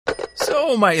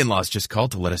So my in-laws just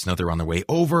called to let us know they're on their way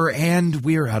over and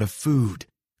we're out of food.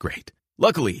 Great.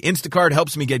 Luckily, Instacart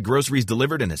helps me get groceries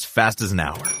delivered in as fast as an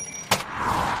hour.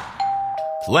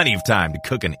 Plenty of time to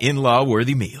cook an in-law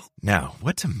worthy meal. Now,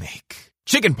 what to make?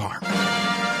 Chicken parm.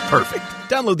 Perfect.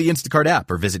 Download the Instacart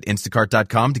app or visit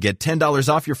instacart.com to get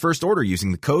 $10 off your first order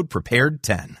using the code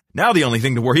PREPARED10. Now the only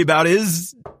thing to worry about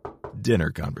is dinner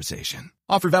conversation.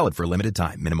 Offer valid for a limited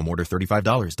time. Minimum order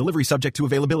 $35. Delivery subject to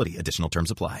availability. Additional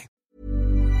terms apply.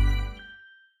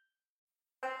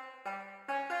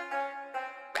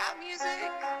 Rap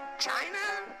music? China?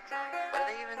 What are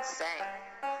they even saying?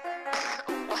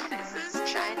 What is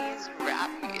this Chinese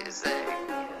rap music?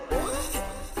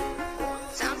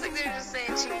 Sounds like they're just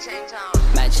saying ching chang chong.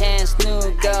 My chance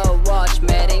new girl watch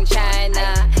made in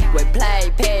China. We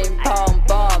play ping pong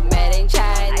ball made in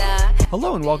China.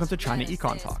 Hello and welcome to China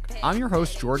Econ Talk. I'm your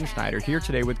host, Jordan Schneider, here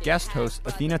today with guest host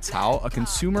Athena Cao, a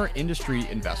consumer industry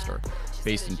investor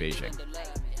based in Beijing.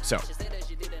 So,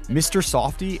 Mr.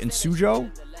 Softee in Suzhou?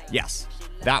 Yes,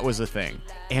 that was a thing.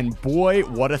 And boy,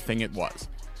 what a thing it was.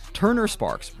 Turner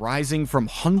Sparks, rising from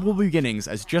humble beginnings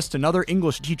as just another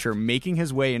English teacher making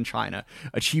his way in China,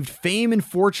 achieved fame and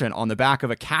fortune on the back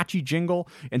of a catchy jingle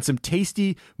and some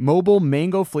tasty mobile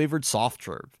mango-flavored soft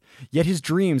serve. Yet his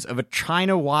dreams of a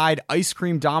China-wide ice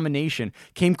cream domination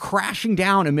came crashing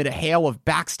down amid a hail of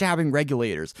backstabbing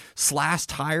regulators, slashed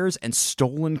tires, and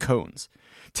stolen cones.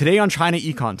 Today on China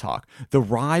Econ Talk, the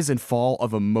rise and fall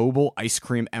of a mobile ice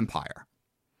cream empire.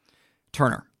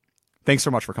 Turner, thanks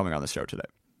so much for coming on the show today.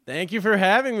 Thank you for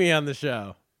having me on the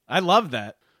show. I love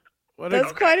that.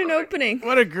 That's quite an opening.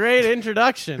 What a great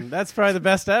introduction. That's probably the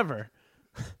best ever.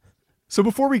 So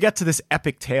before we get to this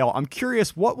epic tale, I'm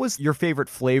curious, what was your favorite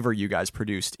flavor you guys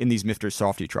produced in these Mr.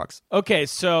 Softee trucks? Okay,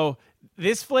 so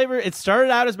this flavor, it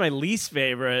started out as my least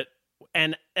favorite,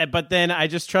 but then I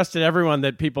just trusted everyone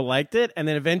that people liked it, and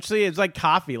then eventually it's like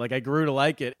coffee, like I grew to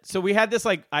like it. So we had this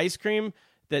like ice cream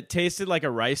that tasted like a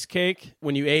rice cake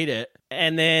when you ate it,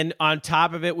 and then on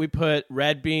top of it we put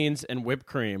red beans and whipped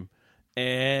cream.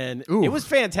 And Ooh. It was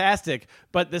fantastic,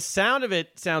 but the sound of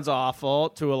it sounds awful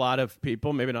to a lot of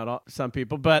people, maybe not all, some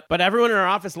people, but everyone in our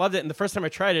office loved it. And the first time I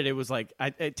tried it, it was like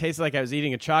it tasted like I was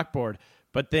eating a chalkboard.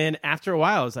 But then after a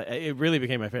while, it really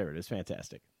became my favorite. It was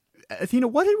fantastic. Athena,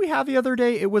 what did we have the other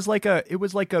day? It was like a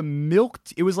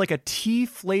tea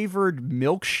flavored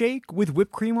milkshake with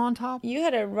whipped cream on top. You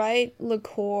had a right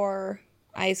liqueur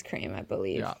ice cream, I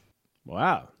believe. Yeah.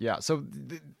 Wow. Yeah. So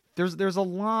there's a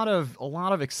lot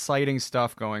of exciting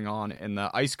stuff going on in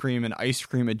the ice cream and ice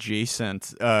cream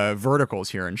adjacent verticals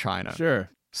here in China. Sure.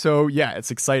 So yeah,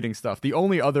 it's exciting stuff. The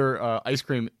only other ice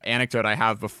cream anecdote I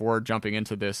have before jumping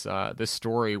into this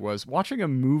story was watching a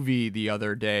movie the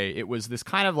other day. It was this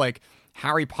kind of like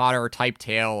Harry Potter type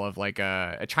tale of like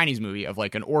a Chinese movie of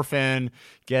like an orphan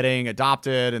getting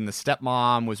adopted and the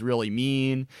stepmom was really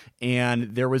mean.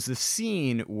 And there was this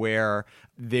scene where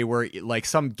they were like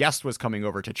some guest was coming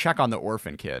over to check on the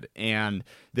orphan kid, and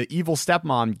the evil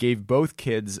stepmom gave both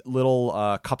kids little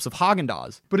cups of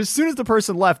Haagen-Dazs. But as soon as the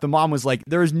person left, the mom was like,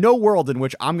 there is no world in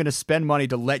which I'm going to spend money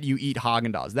to let you eat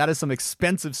Haagen-Dazs. That is some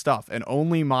expensive stuff, and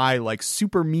only my like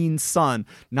super mean son,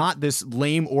 not this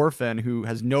lame orphan who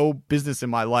has no business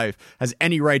in my life, has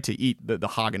any right to eat the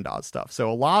Haagen-Dazs stuff.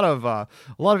 So a lot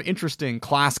of interesting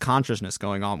class consciousness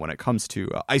going on when it comes to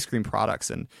ice cream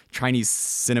products and Chinese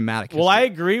cinematic history. Well,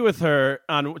 I agree with her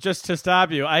on, just to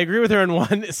stop you, I agree with her in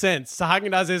one sense.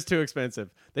 Haagen-Dazs is too expensive.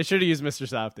 They should have used Mr.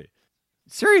 Softee.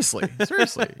 Seriously.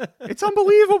 It's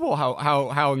unbelievable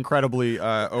how incredibly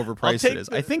overpriced it is.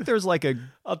 I think there's like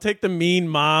I'll take the mean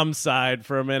mom side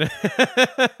for a minute.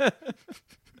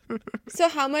 So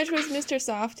how much was Mr.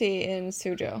 Softee in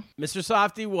Suzhou? Mr.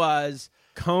 Softee was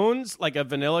cones, like a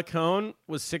vanilla cone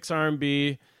was 6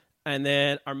 RMB. And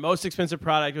then our most expensive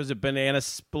product was a banana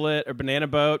split,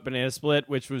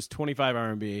 which was 25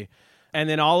 RMB. And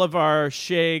then all of our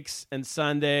shakes and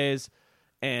sundaes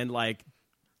and like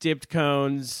dipped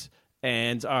cones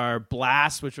and our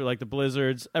blasts, which were like the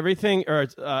blizzards, everything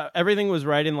was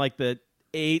right in like the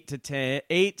 8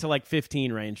 to like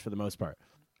 15 range for the most part.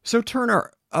 So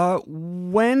Turner,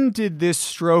 when did this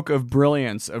stroke of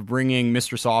brilliance of bringing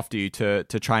Mr. Softee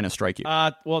to China strike you?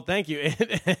 Well, thank you.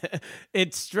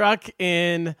 It struck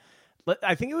in,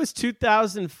 I think it was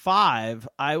 2005.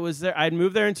 I was there. I'd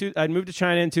moved to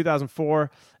China in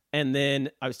 2004, and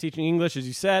then I was teaching English, as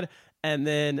you said, and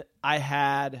then I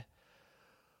had,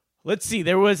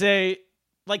 there was a,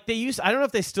 like they used, I don't know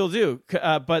if they still do,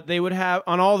 but they would have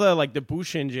on all the like the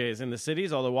bushenjes in the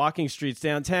cities, all the walking streets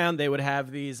downtown, they would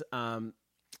have these.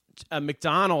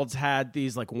 McDonald's had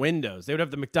these like windows. They would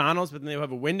have the McDonald's, but then they would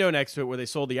have a window next to it where they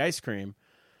sold the ice cream.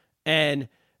 and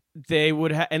they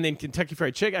would have, and then Kentucky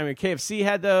Fried Chicken. I mean, KFC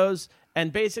had those,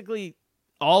 and basically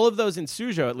all of those in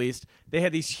Suzhou, at least, they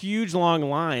had these huge long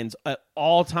lines at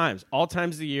all times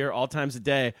of the year, all times of the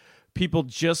day. People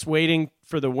just waiting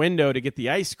for the window to get the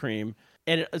ice cream.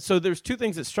 And so there's two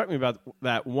things that struck me about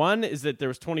that. One is that there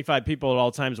was 25 people at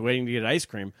all times waiting to get ice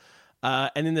cream.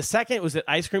 And then the second was that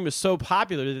ice cream was so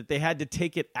popular that they had to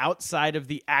take it outside of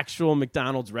the actual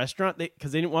McDonald's restaurant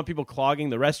because they didn't want people clogging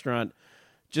the restaurant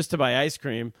just to buy ice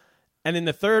cream. And then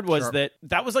the third was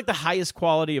that was like the highest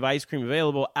quality of ice cream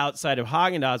available outside of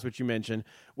Haagen-Dazs, which you mentioned,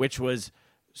 which was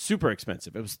super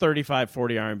expensive. It was 35,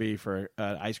 40 RMB for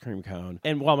an ice cream cone.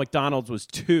 And while McDonald's was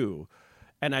 2,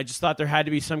 and I just thought there had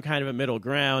to be some kind of a middle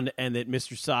ground, and that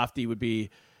Mr. Softy would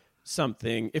be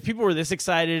something. If people were this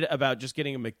excited about just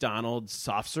getting a McDonald's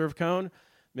soft serve cone,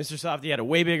 Mr. Softy had a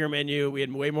way bigger menu. We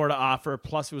had way more to offer.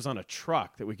 Plus, it was on a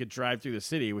truck that we could drive through the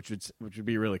city, which would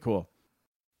be really cool.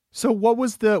 So what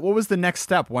was the next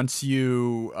step once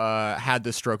you had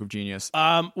this stroke of genius?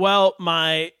 Well,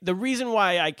 the reason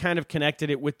why I kind of connected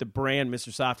it with the brand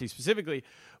Mr. Softy specifically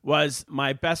was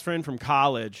my best friend from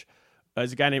college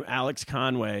is a guy named Alex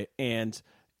Conway, and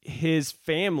his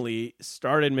family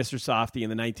started Mr. Softy in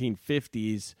the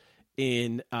 1950s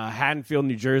in Haddonfield,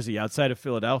 New Jersey, outside of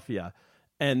Philadelphia.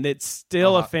 And it's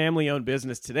still a family-owned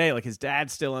business today. Like, his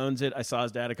dad still owns it. I saw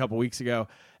his dad a couple weeks ago.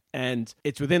 And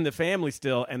it's within the family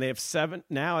still. And they have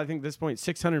I think at this point,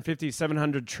 650,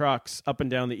 700 trucks up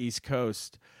and down the East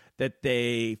Coast that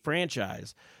they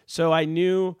franchise. So I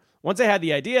knew, once I had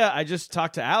the idea, I just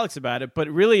talked to Alex about it. But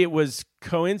really, it was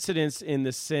coincidence in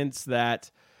the sense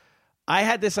that I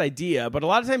had this idea, but a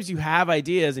lot of times you have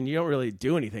ideas and you don't really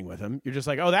do anything with them. You're just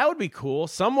like, oh, that would be cool.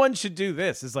 Someone should do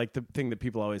this, is like the thing that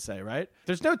people always say, right?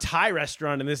 There's no Thai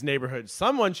restaurant in this neighborhood.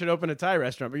 Someone should open a Thai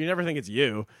restaurant, but you never think it's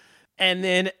you. And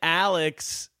then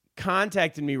Alex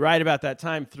contacted me right about that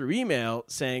time through email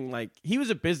saying, like, he was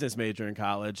a business major in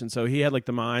college, and so he had like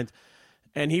the mind,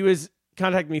 and he was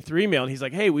contacting me through email, and he's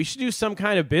like, hey, we should do some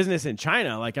kind of business in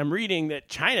China. Like, I'm reading that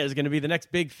China is going to be the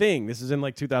next big thing. This is in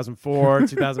like 2004,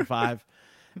 2005.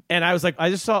 And I was like, I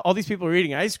just saw all these people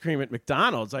eating ice cream at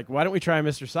McDonald's. Like, why don't we try a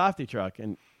Mr. Softy truck?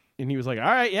 And he was like, all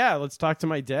right, yeah, let's talk to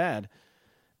my dad.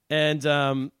 And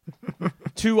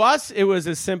to us, it was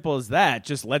as simple as that.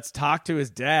 Just let's talk to his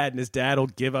dad, and his dad will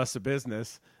give us a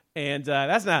business. And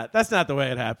that's not the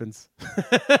way it happens.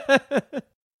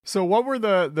 So what were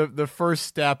the first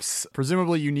steps?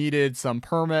 Presumably you needed some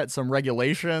permit, some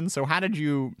regulation. So how did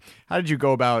you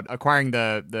go about acquiring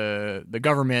the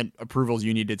government approvals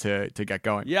you needed to get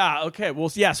going? Yeah, okay. Well,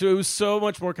 yeah, so it was so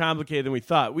much more complicated than we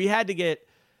thought. We had to get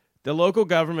the local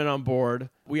government on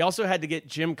board. We also had to get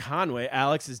Jim Conway,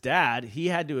 Alex's dad. He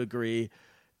had to agree.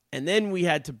 And then we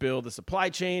had to build a supply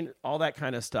chain, all that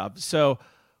kind of stuff. So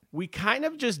we kind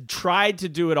of just tried to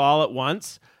do it all at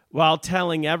once while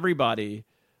telling everybody.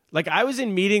 Like, I was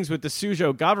in meetings with the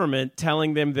Suzhou government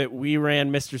telling them that we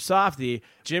ran Mr. Softy.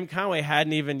 Jim Conway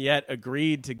hadn't even yet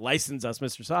agreed to license us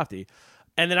Mr. Softy.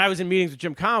 And then I was in meetings with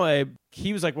Jim Conway.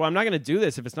 He was like, well, I'm not going to do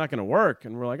this if it's not going to work.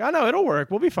 And we're like, oh, no, it'll work.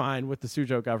 We'll be fine with the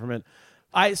Suzhou government.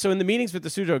 So in the meetings with the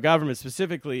Suzhou government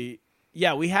specifically,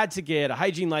 yeah, we had to get a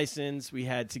hygiene license. We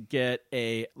had to get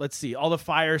all the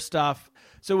fire stuff.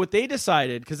 So what they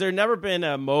decided, because there had never been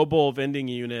a mobile vending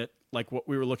unit like what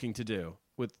we were looking to do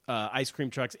with ice cream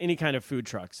trucks, any kind of food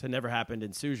trucks, had never happened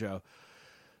in Suzhou.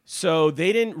 So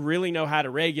they didn't really know how to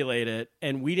regulate it,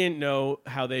 and we didn't know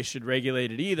how they should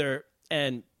regulate it either.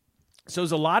 And so it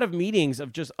was a lot of meetings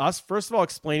of just us, first of all,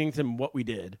 explaining to them what we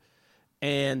did,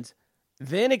 and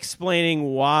then explaining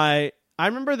why. I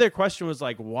remember their question was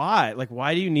like, why? Like,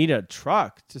 why do you need a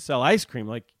truck to sell ice cream?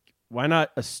 Like, why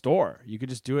not a store? You could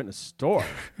just do it in a store.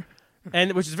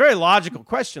 And which is a very logical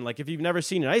question. Like, if you've never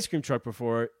seen an ice cream truck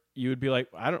before, you would be like,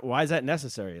 why is that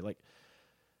necessary? Like,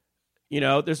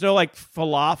 there's no like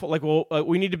falafel. Like, well,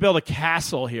 we need to build a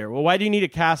castle here. Well, why do you need a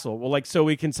castle? Well, like, so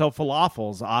we can sell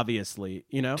falafels, obviously,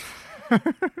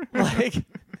 like,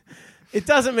 it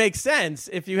doesn't make sense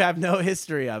if you have no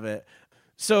history of it.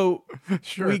 So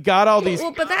sure. We got all these.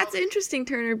 Well, but that's interesting,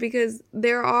 Turner, because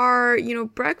there are,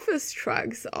 breakfast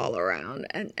trucks all around,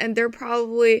 and they're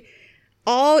probably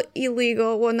all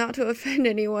illegal. Well, not to offend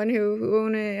anyone who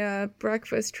own a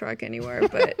breakfast truck anywhere,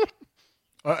 but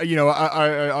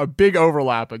a big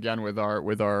overlap again with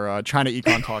our China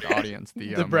Econ Talk audience.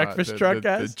 The breakfast truck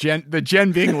guys, the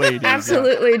Jen Bing ladies.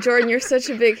 Absolutely, yeah. Jordan, you're such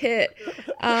a big hit.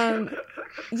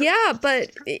 Yeah, but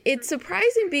it's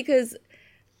surprising because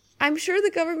I'm sure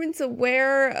the government's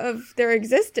aware of their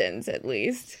existence, at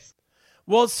least.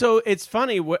 Well, so it's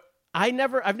funny. I've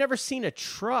never seen a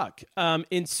truck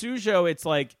in Suzhou. It's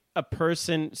like a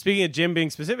person. Speaking of Jim Bing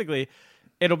specifically,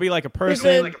 it'll be like a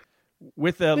person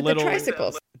with a little the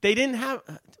tricycles. They didn't have.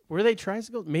 Were they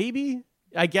tricycles? Maybe.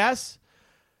 I guess.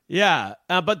 Yeah,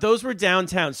 but those were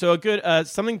downtown. So a good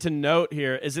something to note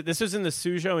here is that this was in the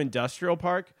Suzhou Industrial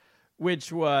Park,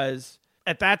 which was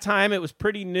at that time it was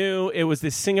pretty new. It was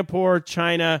the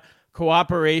Singapore-China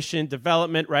cooperation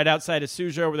development right outside of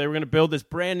Suzhou, where they were going to build this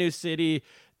brand new city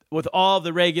with all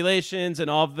the regulations and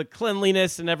all of the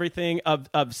cleanliness and everything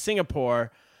of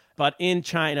Singapore, but in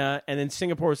China, and then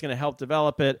Singapore was going to help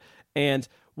develop it. And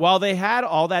while they had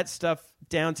all that stuff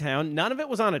downtown, none of it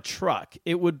was on a truck.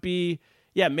 It would be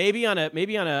maybe on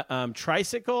a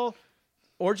tricycle,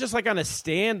 or just like on a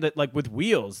stand that like with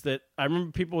wheels. That I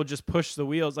remember people would just push the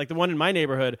wheels. Like the one in my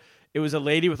neighborhood, it was a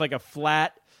lady with like a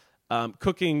flat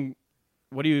cooking.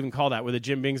 What do you even call that? Where the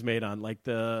Jim Bing's made on, like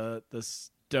the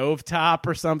stove top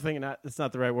or something. That's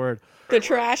not the right word. The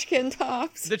trash can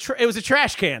tops. It was a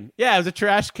trash can. Yeah, it was a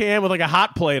trash can with like a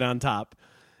hot plate on top,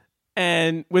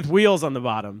 and with wheels on the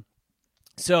bottom.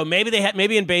 So maybe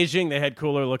in Beijing they had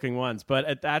cooler looking ones, but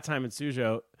at that time in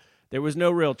Suzhou, there was no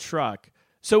real truck.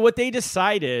 So what they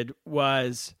decided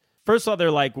was, first of all, they're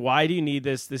like, why do you need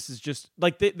this? This is just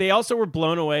like, they also were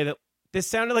blown away that this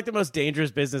sounded like the most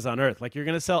dangerous business on earth. Like, you're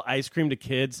going to sell ice cream to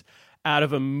kids out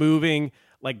of a moving,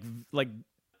 like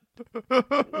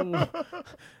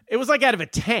it was like out of a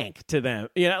tank to them,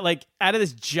 like out of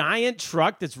this giant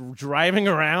truck that's driving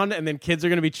around, and then kids are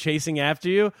going to be chasing after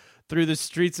you through the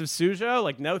streets of Suzhou.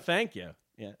 Like, no, thank you.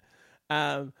 Yeah.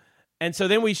 And so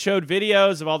then we showed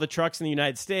videos of all the trucks in the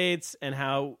United States and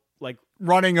how, like,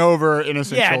 running over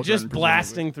innocent children. Yeah, just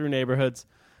blasting through neighborhoods.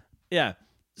 Yeah.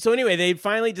 So anyway, they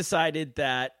finally decided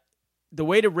that the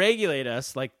way to regulate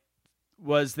us, like,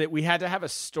 was that we had to have a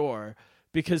store,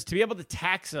 because to be able to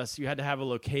tax us, you had to have a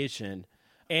location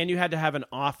and you had to have an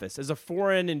office. As a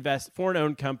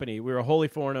foreign-owned company, we were a wholly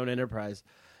foreign-owned enterprise.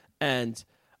 And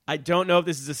I don't know if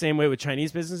this is the same way with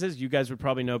Chinese businesses. You guys would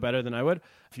probably know better than I would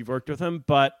if you've worked with them.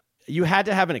 But you had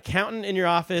to have an accountant in your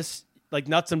office, like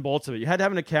nuts and bolts of it. You had to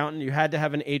have an accountant, you had to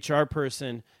have an HR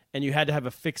person, and you had to have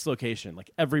a fixed location.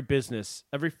 Like every business,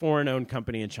 every foreign-owned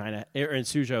company in China, or in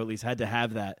Suzhou at least, had to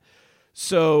have that.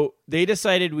 So they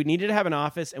decided we needed to have an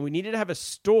office and we needed to have a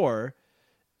store,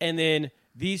 and then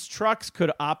these trucks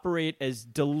could operate as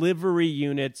delivery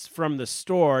units from the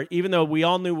store, even though we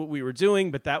all knew what we were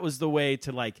doing, but that was the way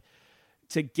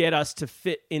to get us to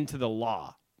fit into the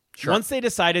law. Sure. Once they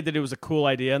decided that it was a cool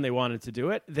idea and they wanted to do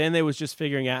it, then they was just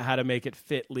figuring out how to make it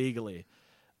fit legally.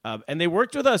 And they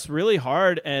worked with us really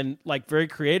hard and like very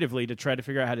creatively to try to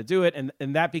figure out how to do it,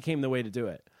 and that became the way to do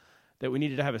it, that we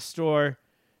needed to have a store.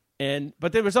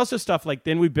 But there was also stuff like,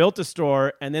 then we built a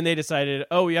store, and then they decided,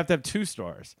 we have to have 2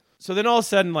 stores. So then all of a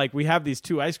sudden, like, we have these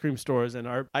 2 ice cream stores, and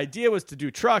our idea was to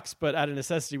do trucks, but out of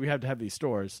necessity, we have to have these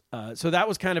stores. So that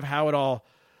was kind of how it all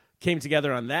came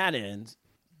together on that end.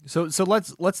 So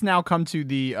let's now come to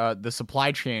the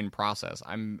supply chain process.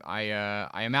 I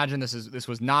imagine this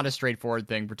was not a straightforward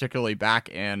thing, particularly back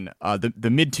in the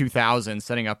mid 2000s,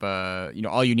 setting up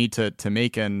all you need to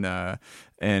make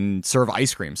and serve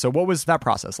ice cream. So what was that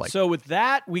process like? So with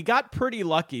that, we got pretty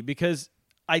lucky, because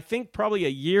I think probably a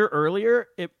year earlier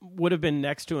it would have been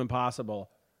next to impossible.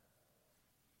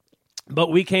 But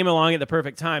we came along at the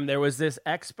perfect time. There was this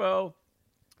expo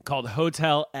called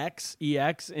Hotel X,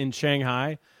 EX, in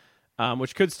Shanghai,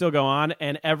 which could still go on.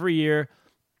 And every year,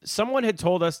 someone had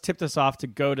tipped us off to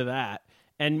go to that.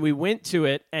 And we went to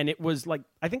it, and it was like,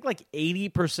 I think like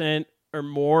 80% or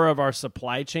more of our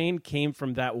supply chain came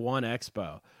from that one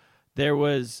expo. There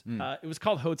was, it was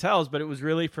called Hotels, but it was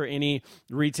really for any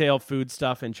retail food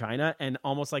stuff in China, and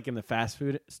almost like in the fast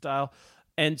food style.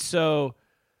 And so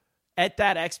at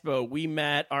that expo, we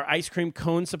met our ice cream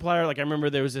cone supplier. Like, I remember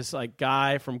there was this like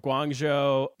guy from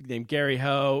Guangzhou named Gary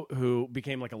Ho, who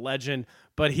became like a legend,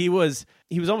 but he was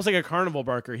almost like a carnival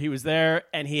barker. He was there,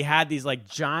 and he had these like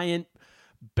giant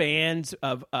bands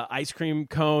of ice cream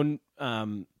cone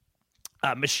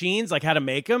machines, like how to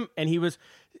make them. And he was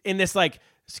in this like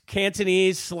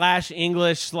Cantonese /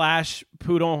 English /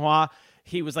 Pudonghua.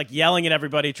 He was like yelling at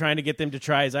everybody, trying to get them to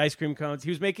try his ice cream cones. He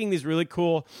was making these really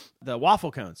cool, the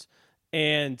waffle cones.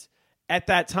 And at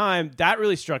that time, that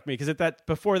really struck me, because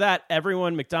before that,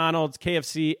 everyone, McDonald's,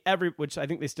 KFC, which I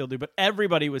think they still do, but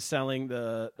everybody was selling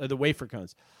the wafer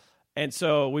cones. And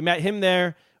so we met him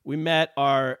there. We met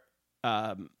our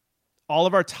all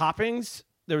of our toppings.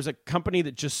 There was a company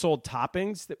that just sold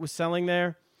toppings that was selling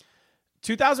there.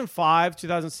 2005,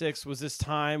 2006 was this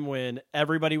time when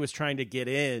everybody was trying to get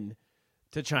in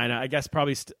to China. I guess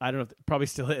probably, I don't know, probably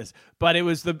still is. But it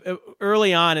was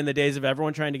early on in the days of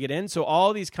everyone trying to get in. So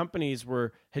all these companies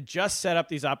had just set up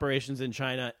these operations in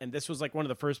China, and this was like one of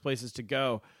the first places to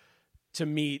go to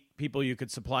meet people you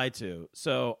could supply to.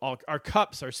 So all our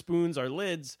cups, our spoons, our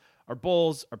lids, our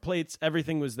bowls, our plates,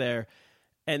 everything was there.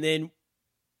 And then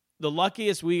the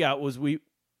luckiest we got was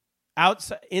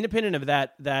outside, independent of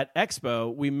that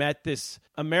expo, we met this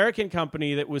American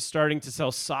company that was starting to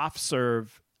sell soft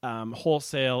serve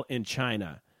wholesale in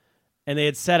China. And they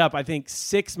had set up, I think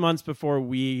 6 months before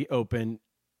we opened,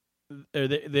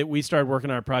 that we started working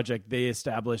on our project, they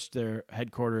established their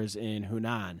headquarters in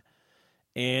Hunan.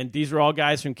 And these were all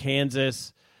guys from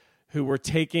Kansas who were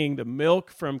taking the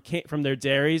milk from their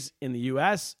dairies in the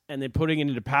U.S. and then putting it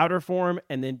into powder form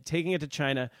and then taking it to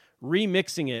China,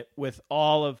 remixing it with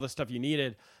all of the stuff you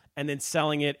needed, and then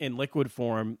selling it in liquid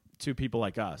form to people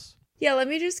like us. Yeah, let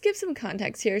me just give some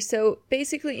context here. So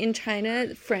basically in China,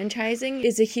 franchising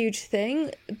is a huge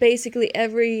thing. Basically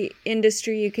every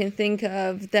industry you can think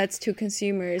of that's to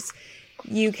consumers,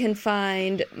 you can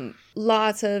find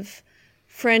lots of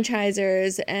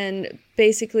franchisors, and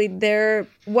basically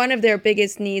one of their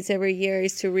biggest needs every year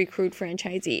is to recruit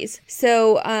franchisees.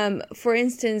 So for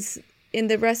instance, in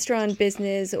the restaurant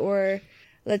business, or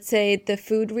let's say the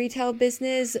food retail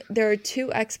business, there are 2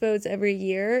 expos every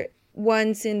year.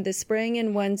 One's in the spring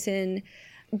and one's in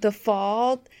the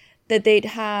fall, that they'd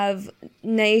have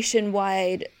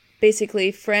nationwide,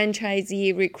 basically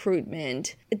franchisee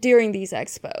recruitment during these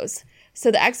expos.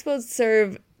 So the expos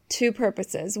serve 2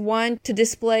 purposes. One, to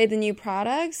display the new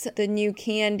products, the new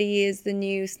candies, the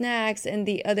new snacks, and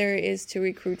the other is to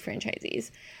recruit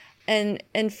franchisees. And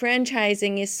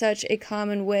franchising is such a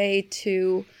common way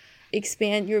to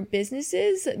expand your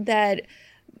businesses that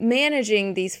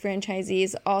managing these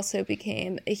franchisees also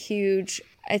became a huge,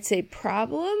 I'd say,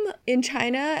 problem in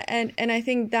China. And I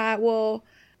think that will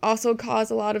also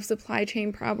cause a lot of supply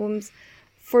chain problems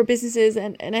for businesses.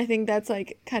 And I think that's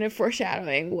like kind of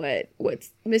foreshadowing what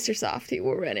Mr. Softy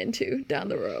will run into down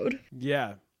the road.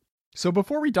 Yeah. So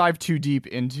before we dive too deep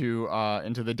into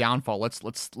the downfall, let's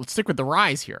stick with the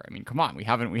rise here. I mean, come on, we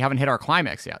haven't hit our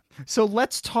climax yet. So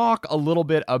let's talk a little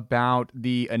bit about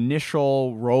the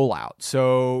initial rollout.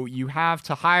 So you have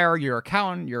to hire your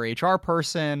accountant, your HR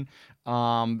person,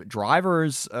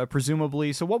 drivers,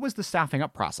 presumably. So what was the staffing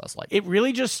up process like? It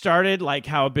really just started like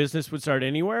how a business would start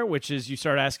anywhere, which is you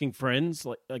start asking friends,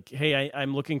 like hey,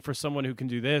 I'm looking for someone who can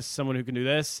do this, someone who can do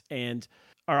this, and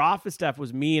our office staff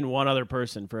was me and one other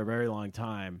person for a very long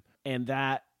time. And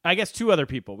that, I guess 2 other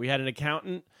people. We had an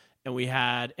accountant and we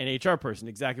had an HR person,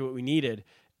 exactly what we needed.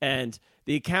 And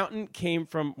the accountant came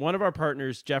from one of our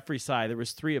partners, Jeffrey Tsai. There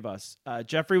was 3 of us.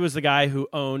 Jeffrey was the guy who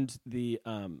owned he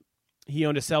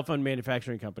owned a cell phone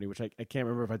manufacturing company, which I can't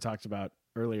remember if I talked about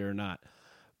earlier or not.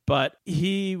 But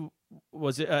he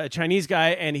was a Chinese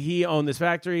guy and he owned this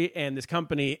factory and this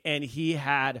company, and he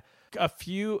had a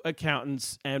few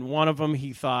accountants, and one of them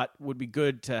he thought would be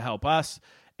good to help us.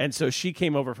 And so she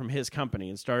came over from his company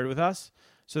and started with us.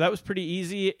 So that was pretty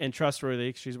easy and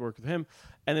trustworthy. She's worked with him.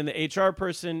 And then the HR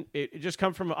person, it just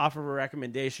come from off of a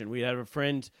recommendation. We had a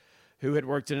friend who had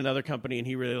worked in another company and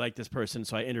he really liked this person.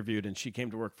 So I interviewed and she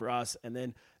came to work for us. And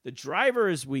then the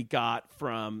drivers we got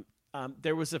from,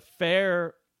 there was a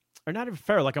fair, or not a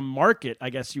fair, like a market,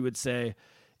 I guess you would say,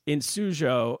 in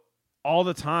Suzhou all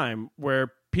the time,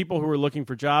 where people who were looking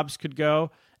for jobs could go,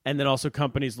 and then also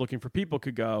companies looking for people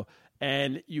could go,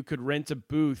 and you could rent a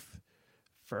booth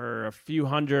for a few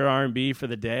hundred RMB for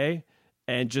the day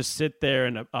and just sit there,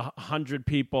 and 100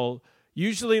 people,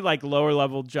 usually like lower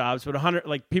level jobs, but 100,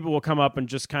 like people will come up and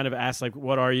just kind of ask like,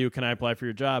 what are you? Can I apply for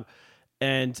your job?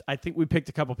 And I think we picked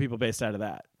a couple people based out of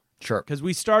that. Sure. Because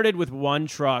we started with 1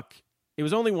 truck. It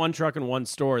was only 1 truck and 1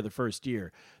 store the first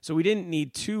year. So we didn't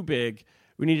need too big.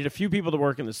 We needed a few people to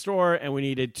work in the store, and we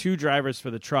needed 2 drivers for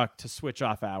the truck to switch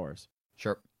off hours.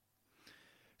 Sure.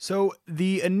 So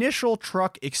the initial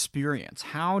truck experience,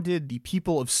 how did the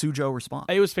people of Suzhou respond?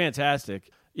 It was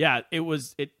fantastic. Yeah,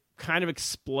 it kind of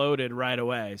exploded right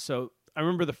away. So I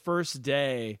remember the first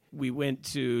day we went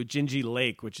to Jinji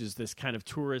Lake, which is this kind of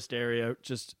tourist area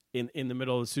just in the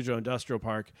middle of the Suzhou Industrial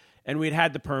Park. And we'd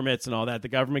had the permits and all that. The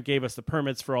government gave us the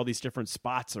permits for all these different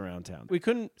spots around town. We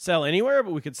couldn't sell anywhere,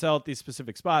 but we could sell at these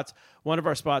specific spots. One of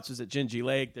our spots was at Jinji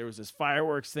Lake. There was this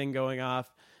fireworks thing going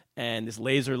off and this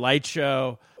laser light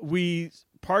show. We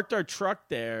parked our truck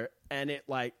there, and it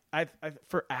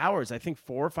for hours, I think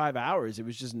 4 or 5 hours, it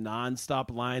was just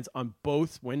nonstop lines on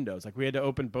both windows. Like we had to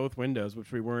open both windows,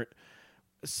 which we weren't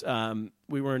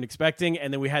expecting.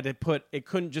 And then we had to it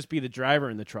couldn't just be the driver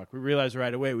in the truck. We realized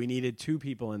right away we needed 2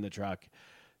 people in the truck.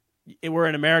 we're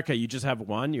in America, you just have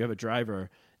one, you have a driver.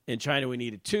 In China, we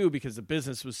needed two because the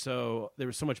business was there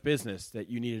was so much business that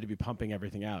you needed to be pumping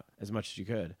everything out as much as you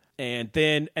could. And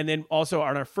then also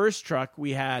on our first truck,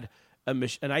 we had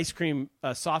an ice cream,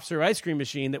 a soft serve ice cream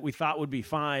machine that we thought would be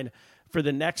fine for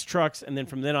the next trucks. And then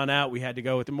from then on out, we had to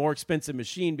go with a more expensive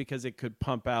machine because it could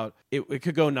pump out, it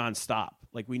could go nonstop.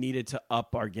 Like we needed to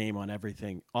up our game on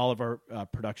everything, all of our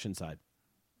production side.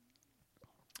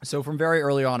 So from very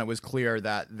early on, it was clear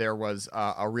that there was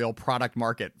a real product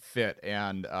market fit,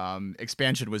 and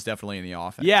expansion was definitely in the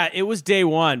offing. Yeah, it was day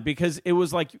one because it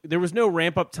was like there was no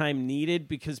ramp up time needed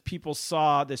because people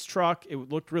saw this truck. It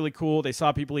looked really cool. They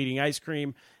saw people eating ice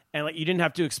cream, and like you didn't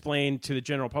have to explain to the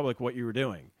general public what you were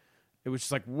doing. It was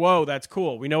just like, whoa, that's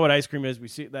cool. We know what ice cream is. We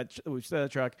see that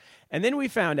truck, and then we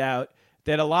found out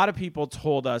that a lot of people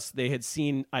told us they had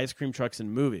seen ice cream trucks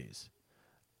in movies.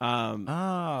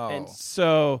 And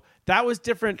so that was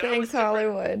different. Thanks,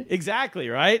 Hollywood. Exactly,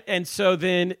 right? And so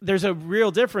then there's a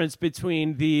real difference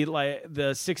between the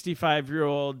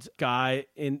 65-year-old guy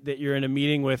that you're in a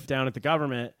meeting with down at the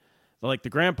government, like the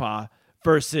grandpa,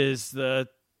 versus the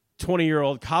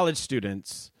 20-year-old college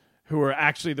students who are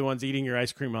actually the ones eating your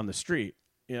ice cream on the street.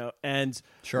 You know, and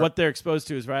what they're exposed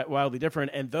to is wildly different.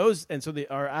 And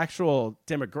our actual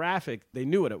demographic, they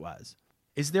knew what it was.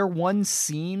 Is there one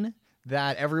scene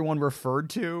that everyone referred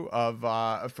to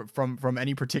from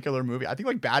any particular movie? I think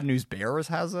like Bad News Bears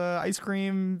has a ice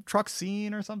cream truck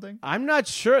scene or something. I'm not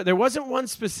sure. There wasn't one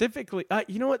specifically.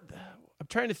 You know what? I'm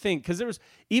trying to think because there was,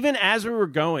 even as we were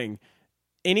going,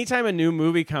 anytime a new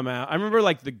movie come out, I remember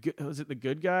like was it The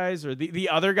Good Guys or the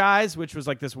Other Guys, which was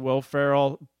like this Will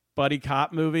Ferrell buddy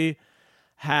cop movie,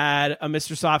 had a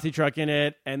Mr. Softy truck in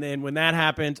it. And then when that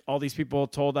happened, all these people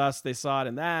told us they saw it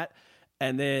in that.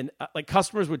 And then, like,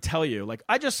 customers would tell you, like,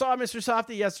 I just saw Mr.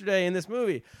 Softy yesterday in this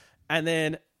movie. And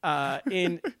then I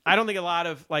don't think a lot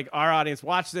of, like, our audience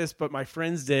watched this, but my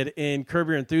friends did. In Curb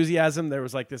Your Enthusiasm, there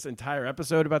was, like, this entire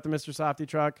episode about the Mr. Softy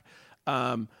truck.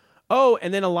 And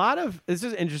then a lot of, this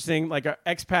is interesting, like, our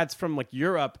expats from, like,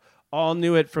 Europe all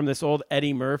knew it from this old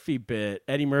Eddie Murphy bit.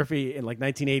 Eddie Murphy in, like,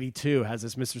 1982 has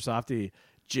this Mr. Softy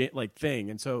like thing,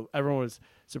 and so everyone was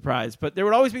surprised, but there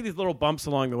would always be these little bumps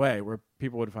along the way where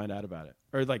people would find out about it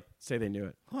or like say they knew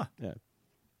it. Yeah.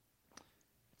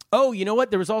 Oh, you know what,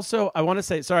 there was also, I want to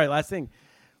say, sorry, last thing,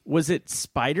 was it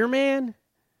Spider-Man?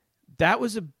 That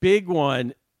was a big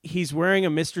one. He's wearing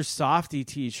a Mr. Softy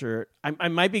t-shirt. I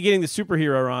might be getting the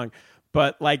superhero wrong,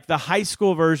 but like the high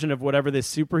school version of whatever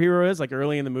this superhero is, like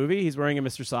early in the movie, he's wearing a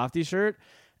Mr. Softy shirt.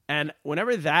 And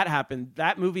whenever that happened,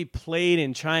 that movie played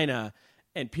in China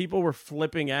and people were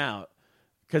flipping out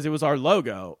because it was our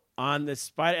logo on this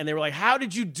spider. And they were like, how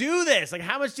did you do this? Like,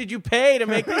 how much did you pay to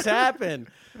make this happen?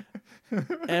 And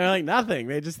they're like, nothing.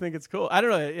 They just think it's cool. I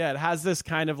don't know. Yeah, it has this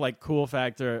kind of like cool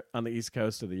factor on the East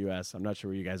Coast of the U.S. I'm not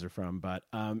sure where you guys are from, but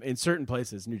in certain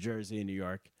places, New Jersey and New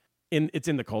York, it's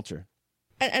in the culture.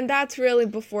 And that's really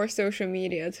before social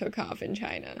media took off in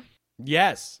China.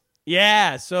 Yes.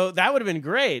 Yeah. So that would have been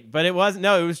great, but it wasn't.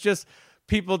 No, it was just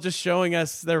people just showing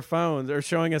us their phones or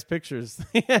showing us pictures.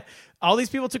 All these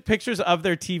people took pictures of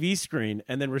their TV screen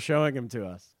and then were showing them to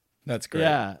us. That's great.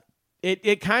 Yeah.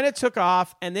 It kind of took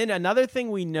off. And then another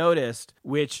thing we noticed,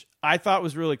 which I thought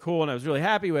was really cool and I was really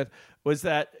happy with, was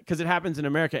that because it happens in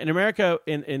America. In America,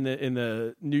 in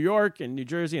the New York and New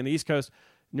Jersey and the East Coast,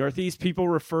 Northeast, people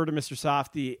refer to Mr.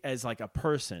 Softy as like a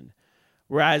person.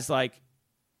 Whereas like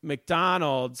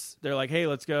McDonald's, they're like, hey,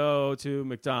 let's go to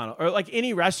McDonald's. Or like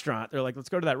any restaurant, they're like, let's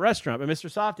go to that restaurant. But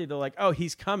Mr. Softy, they're like, oh,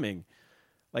 he's coming.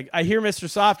 Like, I hear Mr.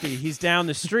 Softy, he's down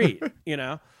the street, you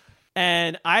know?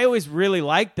 And I always really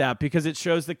like that because it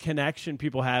shows the connection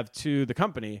people have to the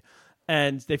company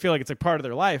and they feel like it's a part of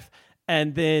their life.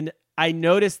 And then I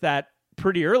noticed that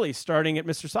pretty early, starting at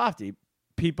Mr. Softy.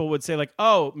 People would say like,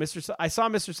 oh, I saw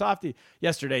Mr. Softy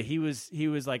yesterday. He was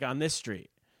like on this street.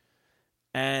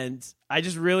 And I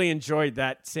just really enjoyed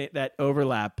that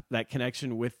overlap, that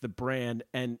connection with the brand.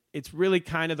 And it's really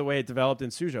kind of the way it developed in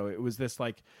Suzhou. It was this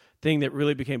like thing that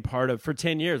really became part of, for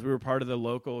 10 years, we were part of the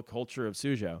local culture of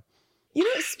Suzhou. You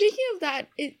know, speaking of that,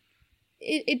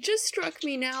 it just struck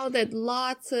me now that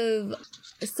lots of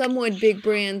somewhat big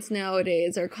brands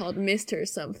nowadays are called Mr.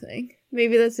 something.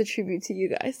 Maybe that's a tribute to you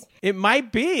guys. It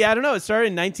might be. I don't know. It started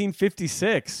in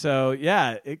 1956. So,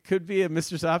 yeah, it could be a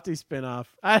Mr. Softy spinoff.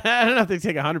 I don't know if they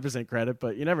take 100% credit,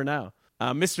 but you never know.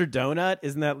 Mr.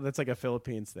 Donut, that's like a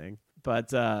Philippines thing.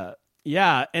 But,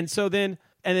 yeah. And so then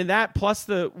that plus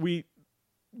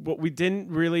what we didn't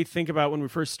really think about when we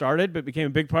first started, but became a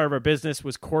big part of our business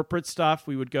was corporate stuff.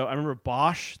 We would go, I remember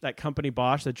Bosch, that company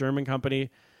Bosch, the German company,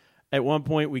 At one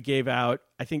point, we gave out,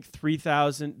 I think,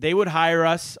 3,000. They would hire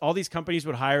us. All these companies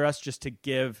would hire us just to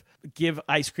give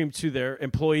ice cream to their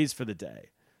employees for the day.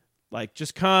 Like,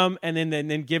 just come and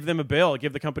then give them a bill,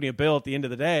 give the company a bill at the end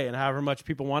of the day, and however much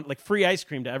people want, like free ice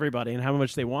cream to everybody, and how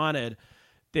much they wanted,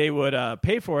 they would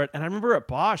pay for it. And I remember at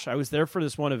Bosch, I was there for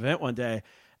this one event one day,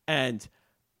 and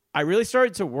I really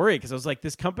started to worry because I was like,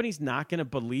 this company's not going to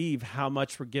believe how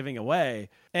much we're giving away.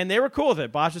 And they were cool with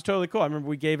it. Bosch is totally cool. I remember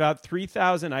we gave out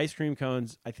 3,000 ice cream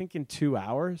cones, I think in 2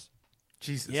 hours.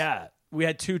 Jesus. Yeah. We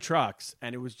had 2 trucks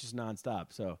and it was just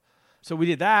nonstop. So we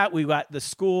did that. We got the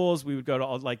schools. We would go to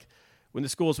all, like, when the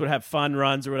schools would have fun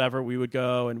runs or whatever, we would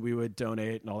go and we would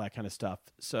donate and all that kind of stuff.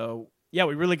 So yeah,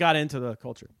 we really got into the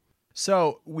culture.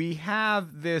 So we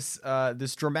have this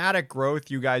dramatic growth.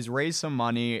 You guys raise some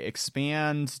money,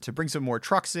 expand to bring some more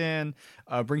trucks in,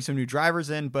 bring some new drivers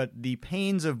in, but the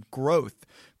pains of growth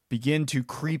begin to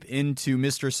creep into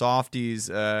Mr. Softy's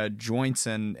joints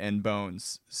and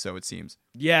bones, so it seems.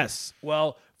 Yes.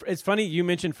 Well, it's funny you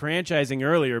mentioned franchising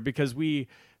earlier because we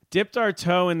dipped our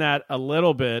toe in that a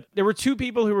little bit. There were 2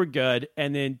 people who were good,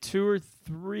 and then 2 or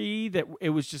 3 that it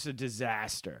was just a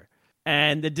disaster.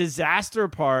 And the disaster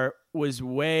part was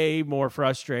way more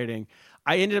frustrating.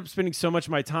 I ended up spending so much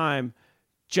of my time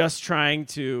just trying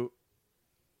to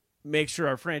make sure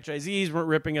our franchisees weren't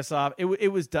ripping us off. It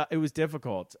was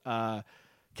difficult. Can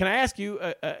I ask you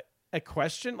a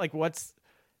question? Like,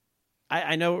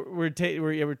 I know we're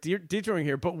detouring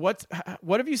here, but what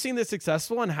have you seen that's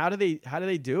successful, and how do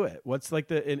they do it? What's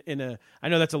like I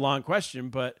know that's a long question,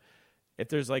 but if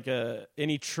there's like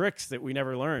any tricks that we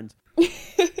never learned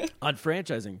on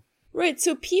franchising. Right.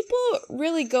 So people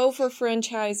really go for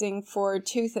franchising for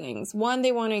 2 things. One,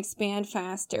 they want to expand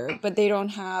faster, but they don't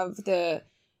have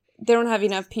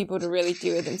enough people to really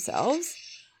do it themselves.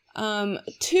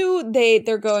 2,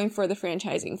 they're going for the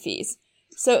franchising fees.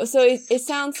 So it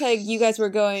sounds like you guys were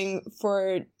going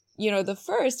for, the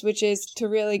first, which is to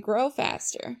really grow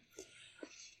faster.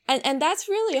 And that's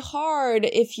really hard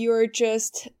if you're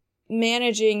just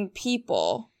managing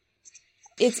people.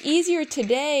 It's easier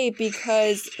today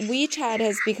because WeChat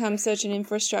has become such an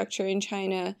infrastructure in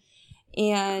China.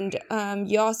 And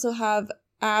you also have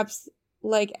apps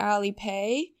like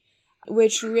Alipay,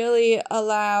 which really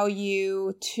allow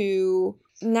you to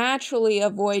naturally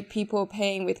avoid people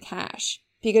paying with cash,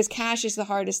 because cash is the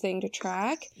hardest thing to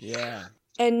track. Yeah.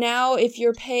 And now if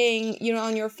you're paying,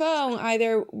 on your phone,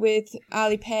 either with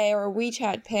Alipay or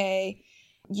WeChat Pay,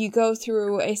 you go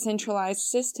through a centralized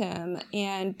system,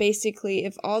 and basically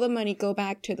if all the money go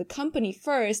back to the company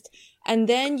first, and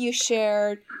then you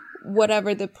share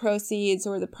whatever the proceeds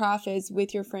or the profits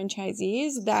with your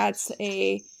franchisees, that's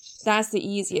the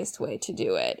easiest way to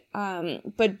do it.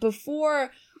 But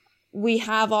before we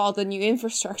have all the new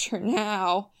infrastructure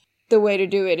now, the way to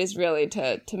do it is really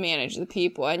to manage the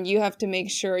people, and you have to make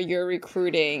sure you're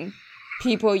recruiting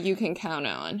people you can count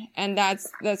on, and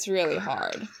that's really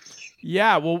hard.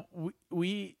 Yeah, well,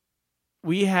 we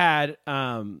had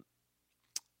the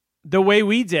way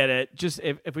we did it. Just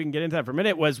if we can get into that for a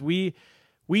minute, was we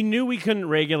knew we couldn't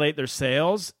regulate their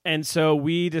sales, and so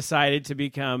we decided to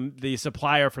become the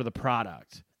supplier for the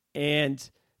product, and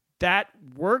that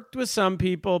worked with some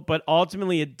people, but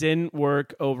ultimately it didn't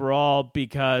work overall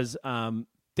because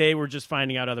they were just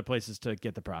finding out other places to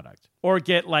get the product or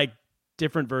get like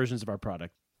different versions of our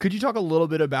product. Could you talk a little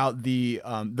bit about the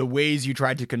ways you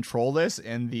tried to control this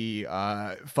and the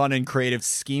fun and creative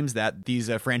schemes that these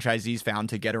franchisees found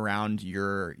to get around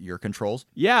your controls?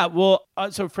 Yeah, well,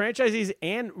 so franchisees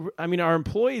and our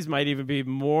employees might even be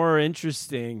more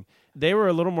interesting. They were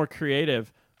a little more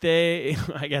creative.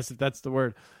 I guess if that's the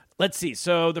word. Let's see.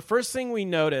 So the first thing we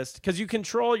noticed, because you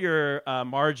control your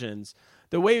margins,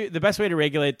 the best way to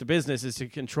regulate the business is to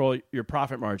control your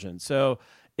profit margin. So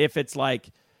if it's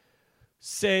like,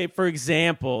 say, for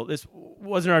example, this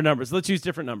wasn't our numbers. Let's use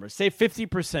different numbers. Say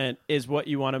 50% is what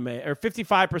you want to make, or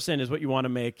 55% is what you want to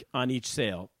make on each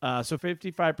sale. So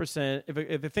 55%,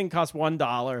 if a thing costs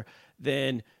 $1,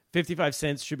 then 55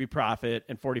 cents should be profit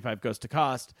and 45 goes to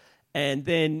cost. And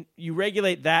then you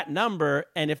regulate that number,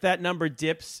 and if that number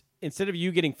dips, instead of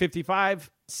you getting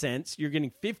 55 cents, you're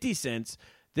getting 50 cents,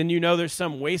 then there's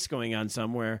some waste going on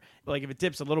somewhere. Like if it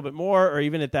dips a little bit more, or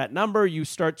even at that number, you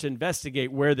start to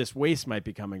investigate where this waste might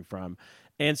be coming from.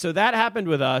 And so that happened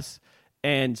with us,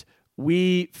 and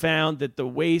we found that the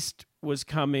waste was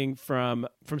coming from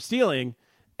stealing.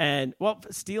 And, well,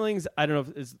 stealing's, I don't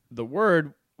know if is the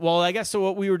word. Well, I guess so.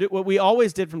 What we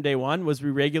always did from day one was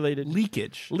we regulated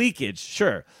leakage.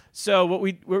 Sure. So what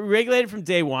we regulated from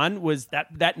day one was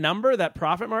that number, that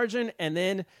profit margin, and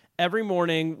then every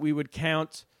morning we would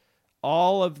count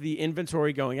all of the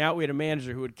inventory going out. We had a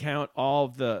manager who would count all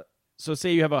of the, so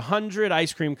say you have 100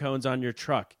 ice cream cones on your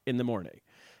truck in the morning.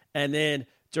 And then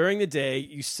during the day,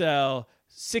 you sell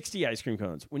 60 ice cream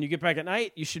cones. When you get back at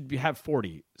night, you should have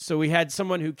 40. So we had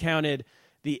someone who counted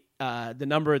the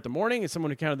number at the morning and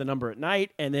someone who counted the number at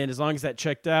night. And then as long as that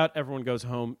checked out, everyone goes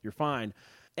home, you're fine.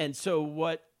 And so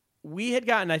what we had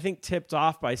gotten, I think, tipped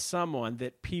off by someone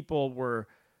that people were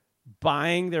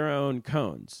buying their own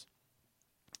cones,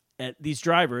 and these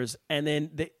drivers, and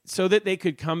then so that they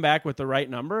could come back with the right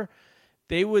number,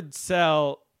 they would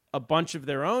sell a bunch of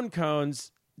their own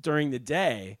cones during the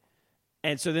day.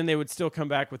 And so then they would still come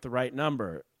back with the right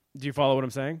number. Do you follow what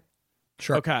I'm saying?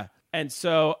 Sure. Okay. And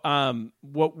so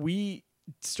what we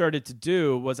started to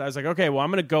do was I was like, okay, well,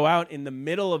 I'm going to go out in the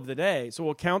middle of the day. So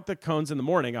we'll count the cones in the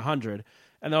morning, 100,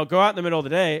 and then I'll go out in the middle of the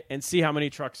day and see how many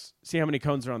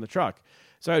cones are on the truck.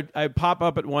 So I'd pop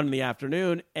up at 1 in the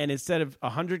afternoon, and instead of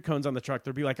 100 cones on the truck,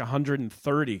 there'd be like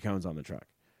 130 cones on the truck.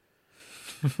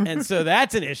 And so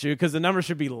that's an issue because the number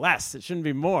should be less. It shouldn't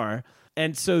be more.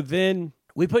 And so then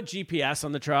we put GPS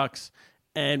on the trucks,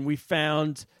 and we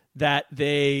found that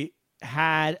they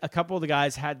had a couple of the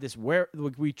guys had this where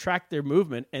we tracked their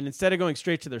movement, and instead of going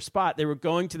straight to their spot, they were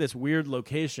going to this weird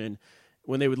location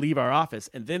when they would leave our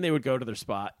office, and then they would go to their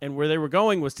spot. And where they were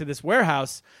going was to this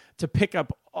warehouse to pick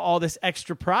up all this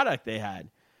extra product they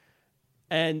had.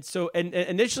 And so, and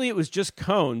initially it was just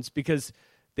cones because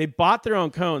they bought their own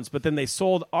cones, but then they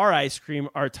sold our ice cream,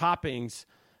 our toppings,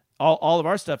 all of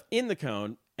our stuff in the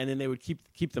cone, and then they would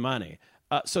keep the money.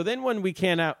 So then when we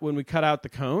cut out the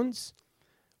cones,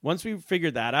 once we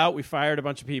figured that out, we fired a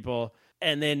bunch of people,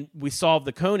 and then we solved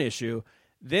the cone issue.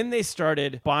 Then they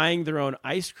started buying their own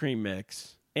ice cream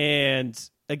mix. And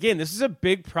again, this is a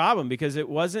big problem because it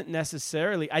wasn't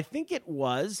necessarily, I think it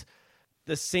was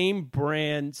the same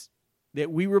brand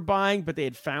that we were buying, but they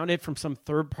had found it from some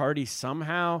third party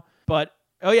somehow. But,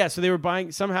 so they were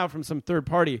buying somehow from some third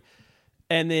party.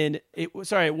 And then it was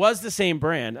the same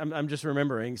brand. I'm just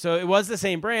remembering. So it was the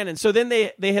same brand. And so then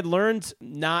they had learned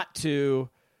not to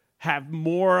have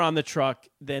more on the truck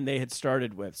than they had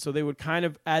started with. So they would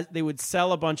they would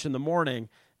sell a bunch in the morning,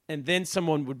 and then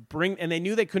someone would bring, and they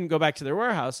knew they couldn't go back to their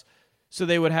warehouse, so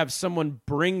they would have someone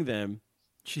bring them.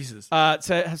 Jesus. To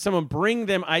have someone bring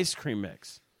them ice cream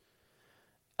mix.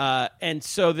 And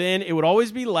so then it would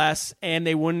always be less, and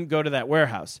they wouldn't go to that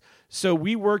warehouse. So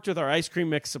we worked with our ice cream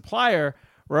mix supplier,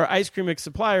 where our ice cream mix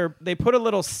supplier, they put a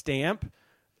little stamp,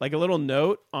 like a little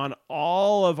note on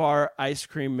all of our ice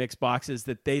cream mix boxes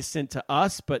that they sent to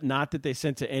us, but not that they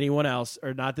sent to anyone else,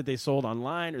 or not that they sold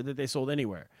online or that they sold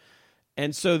anywhere.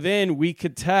 And so then we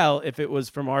could tell if it was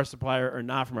from our supplier or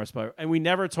not from our supplier. And we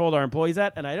never told our employees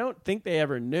that, and I don't think they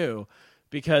ever knew,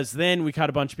 because then we caught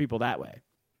a bunch of people that way.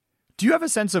 Do you have a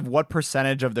sense of what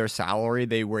percentage of their salary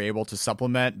they were able to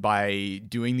supplement by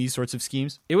doing these sorts of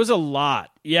schemes? It was a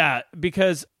lot. Yeah,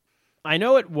 because I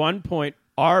know at one point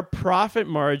our profit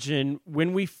margin,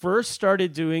 when we first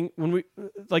started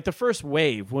the first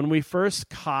wave, when we first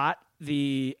caught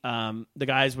the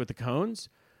guys with the cones,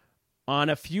 on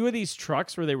a few of these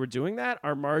trucks where they were doing that,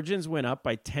 our margins went up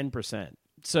by 10%.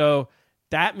 So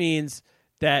that means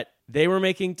that they were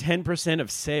making 10% of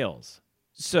sales.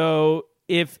 So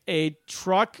if a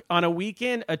truck on a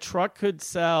weekend, a truck could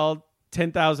sell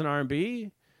 10,000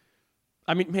 RMB.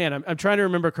 I mean, man, I'm trying to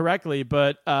remember correctly,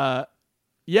 but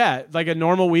yeah, like a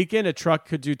normal weekend, a truck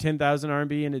could do 10,000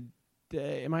 RMB in a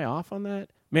day. Am I off on that?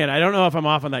 Man, I don't know if I'm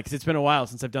off on that because it's been a while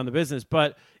since I've done the business.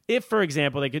 But if, for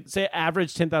example, they could say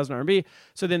average 10,000 RMB,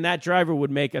 so then that driver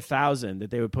would make 1,000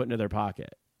 that they would put into their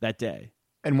pocket that day.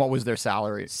 And what was their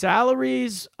salary?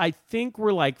 Salaries, I think,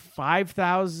 were like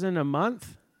 5,000 a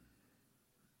month.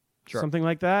 Sure. Something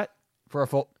like that. For a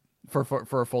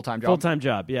full-time job? Full-time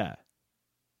job, yeah.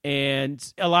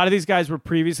 And a lot of these guys were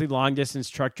previously long-distance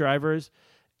truck drivers,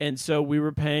 and so we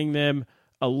were paying them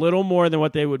a little more than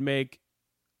what they would make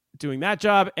doing that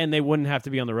job, and they wouldn't have to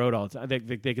be on the road all the time.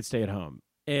 They could stay at home,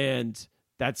 and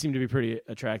that seemed to be pretty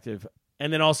attractive.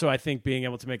 And then also, I think being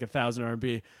able to make 1,000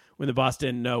 RMB when the boss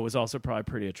didn't know was also probably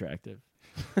pretty attractive.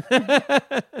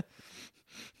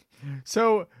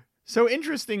 So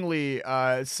interestingly,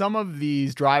 some of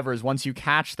these drivers, once you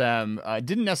catch them,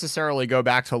 didn't necessarily go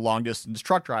back to long-distance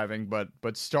truck driving,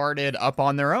 but started up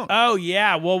on their own. Oh,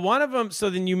 yeah. Well, one of them, so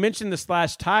then you mentioned the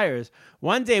slash tires.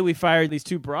 One day we fired these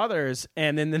two brothers,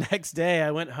 and then the next day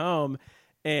I went home,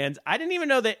 and I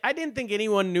didn't think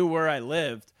anyone knew where I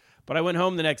lived, but I went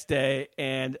home the next day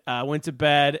and went to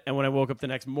bed, and when I woke up the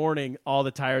next morning, all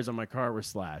the tires on my car were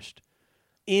slashed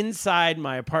inside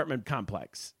my apartment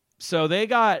complex. So they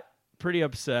got pretty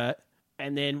upset,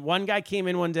 and then one guy came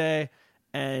in one day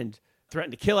and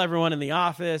threatened to kill everyone in the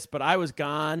office, but I was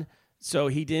gone, so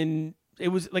he didn't. It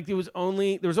was like there was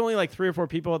only like 3 or 4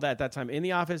 people at that time in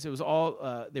the office. It was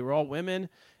all they were all women,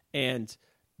 and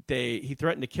he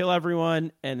threatened to kill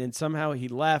everyone, and then somehow he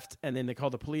left, and then they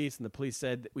called the police, and the police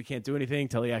said we can't do anything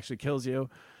until he actually kills you.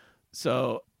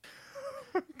 So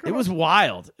it was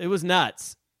wild. It was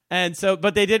nuts. And so,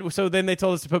 but they did. So then they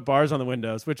told us to put bars on the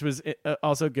windows, which was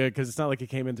also good because it's not like it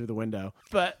came in through the window.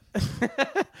 But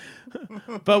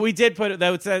we did put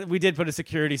a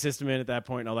security system in at that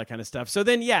point and all that kind of stuff. So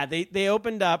then, yeah, they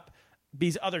opened up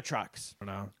these other trucks. I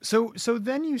don't know. So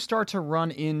then you start to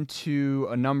run into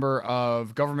a number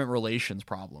of government relations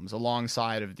problems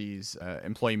alongside of these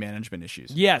employee management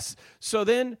issues. Yes. So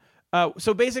then.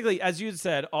 So basically, as you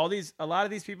said, a lot of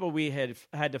these people we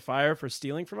had to fire for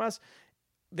stealing from us,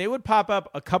 they would pop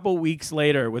up a couple weeks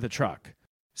later with a truck.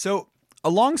 So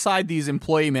alongside these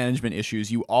employee management issues,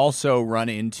 you also run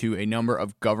into a number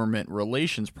of government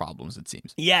relations problems, it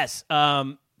seems. Yes.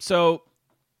 So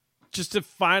just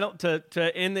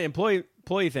to end the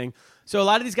employee thing. So a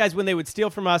lot of these guys, when they would steal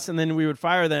from us and then we would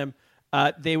fire them,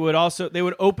 they would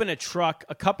open a truck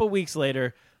a couple weeks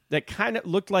later that kind of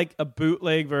looked like a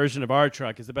bootleg version of our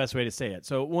truck is the best way to say it.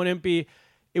 So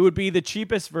it would be the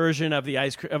cheapest version of the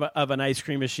of an ice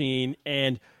cream machine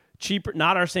and cheaper,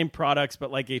 not our same products, but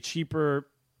like a cheaper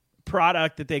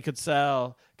product that they could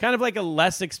sell, kind of like a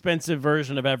less expensive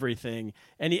version of everything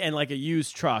and like a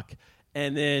used truck.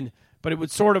 And then, but it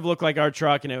would sort of look like our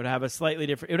truck and it would have a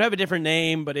different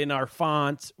name, but in our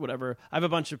font, whatever. I have a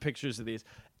bunch of pictures of these.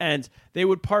 And they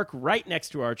would park right next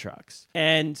to our trucks.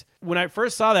 And when I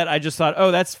first saw that, I just thought,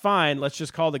 oh, that's fine. Let's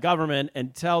just call the government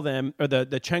and tell them, or the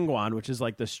Chengguan, which is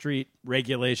like the street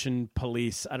regulation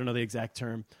police. I don't know the exact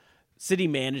term. City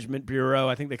Management Bureau,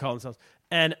 I think they call themselves.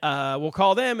 And we'll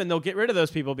call them and they'll get rid of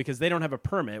those people because they don't have a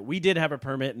permit. We did have a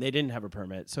permit and they didn't have a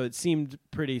permit. So it seemed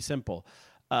pretty simple.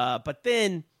 But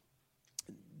then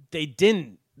they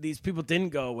didn't. These people didn't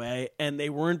go away and they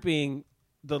weren't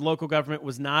the local government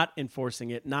was not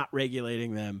enforcing it, not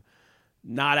regulating them,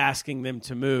 not asking them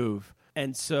to move.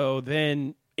 And so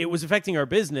then it was affecting our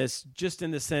business just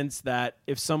in the sense that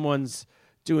if someone's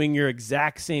doing your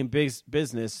exact same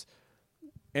business,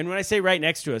 and when I say right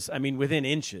next to us, I mean within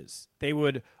inches, they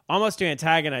would almost to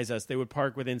antagonize us. They would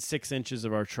park within 6 inches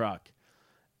of our truck.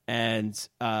 And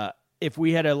if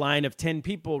we had a line of 10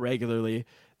 people regularly,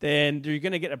 then you're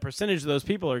going to get a percentage of those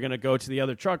people are going to go to the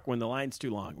other truck when the line's too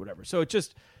long, whatever. So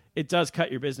it does cut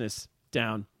your business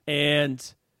down. And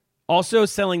also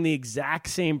selling the exact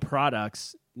same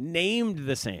products named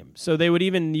the same. So they would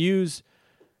even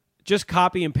just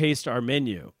copy and paste our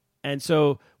menu. And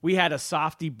so we had a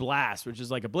Softy Blast, which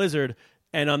is like a Blizzard.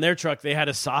 And on their truck, they had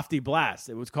a Softy Blast.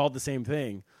 It was called the same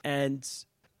thing. And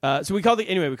so we called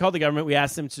the government. We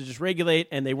asked them to just regulate,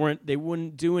 and they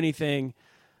wouldn't do anything.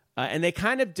 And they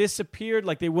kind of disappeared.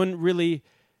 Like they would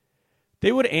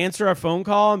answer our phone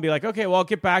call and be like, okay, well, I'll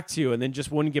get back to you. And then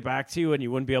just wouldn't get back to you. And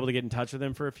you wouldn't be able to get in touch with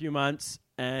them for a few months.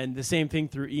 And the same thing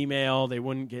through email. They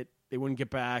wouldn't get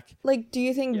back. Like, do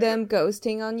you think them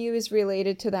ghosting on you is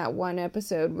related to that one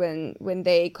episode when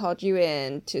they called you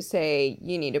in to say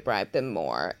you need to bribe them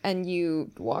more and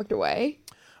you walked away?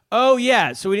 Oh,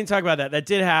 yeah. So we didn't talk about that. That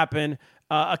did happen.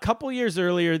 A couple years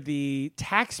earlier, the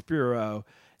tax bureau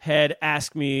had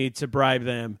asked me to bribe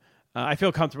them. I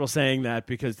feel comfortable saying that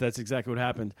because that's exactly what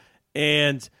happened.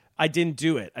 And I didn't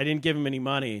do it. I didn't give them any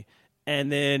money.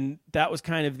 And then that was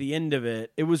kind of the end of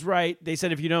it. It was right. They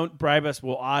said, if you don't bribe us,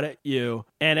 we'll audit you.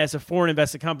 And as a foreign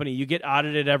invested company, you get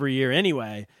audited every year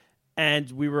anyway. And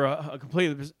we were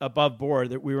completely above board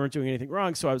that we weren't doing anything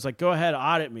wrong. So I was like, go ahead,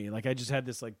 audit me. Like I just had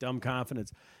this like dumb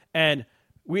confidence. And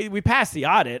we passed the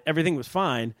audit. Everything was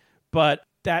fine. But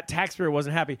that tax bureau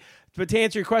wasn't happy. But to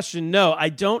answer your question, no, I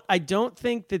don't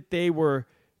think that they were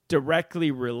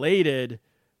directly related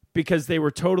because they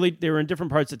were in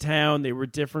different parts of town. They were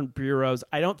different bureaus.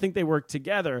 I don't think they worked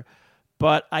together.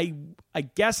 But I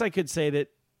guess I could say that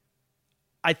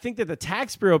I think that the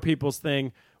tax bureau people's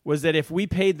thing was that if we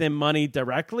paid them money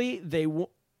directly, they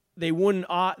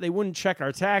wouldn't check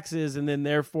our taxes, and then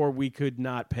therefore we could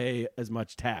not pay as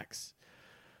much tax.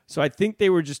 So I think they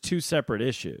were just two separate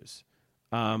issues.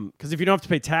 Because if you don't have to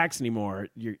pay tax anymore,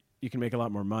 you can make a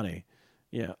lot more money.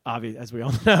 Yeah, obviously, as we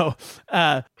all know.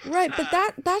 Right,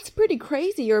 but that's pretty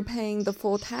crazy. You're paying the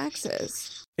full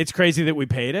taxes. It's crazy that we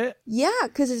paid it? Yeah,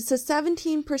 because it's a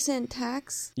 17%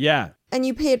 tax. Yeah. And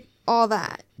you paid all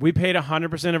that. We paid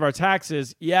 100% of our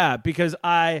taxes. Yeah, because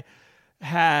and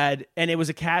it was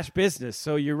a cash business.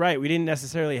 So you're right. We didn't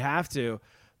necessarily have to.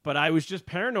 But I was just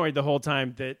paranoid the whole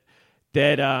time that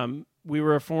we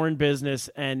were a foreign business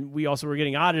and we also were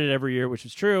getting audited every year, which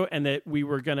is true, and that we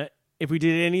were going to, if we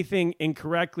did anything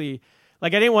incorrectly,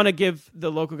 like I didn't want to give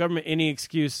the local government any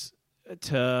excuse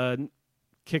to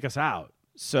kick us out.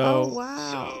 So Oh,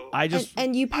 wow. I just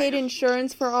And you paid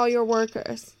insurance for all your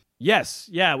workers. Yes,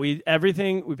 yeah, we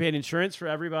paid insurance for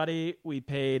everybody. We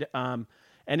paid and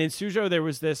in Suzhou there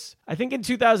was this, I think in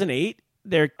 2008,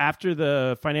 there after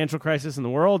the financial crisis in the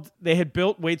world, they had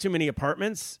built way too many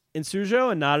apartments in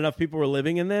Suzhou and not enough people were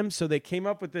living in them, so they came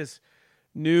up with this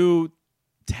new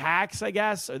tax, I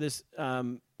guess, or this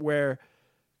where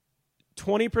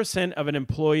 20% of an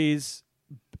employee's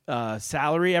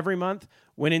salary every month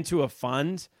went into a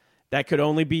fund that could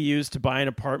only be used to buy an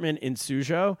apartment in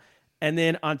Suzhou. And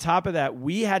then on top of that,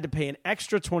 we had to pay an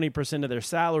extra 20% of their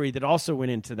salary that also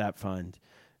went into that fund.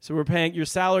 So we're paying, your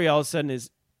salary all of a sudden is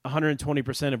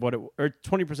 120% of what it, or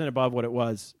 20% above what it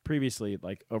was previously,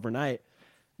 like overnight.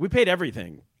 We paid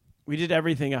everything. We did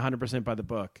everything 100% by the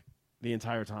book the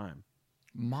entire time.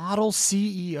 Model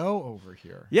CEO over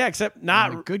here. Yeah, except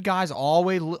not And the good guys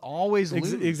always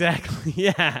lose. exactly.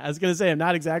 Yeah, I was going to say I'm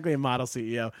not exactly a model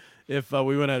CEO if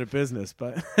we went out of business,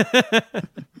 but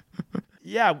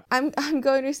yeah. I'm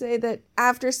going to say that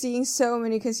after seeing so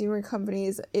many consumer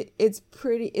companies, it's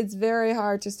very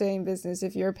hard to stay in business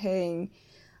if you're paying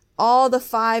all the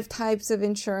 5 types of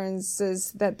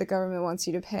insurances that the government wants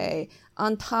you to pay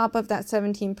on top of that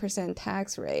 17%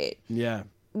 tax rate. Yeah.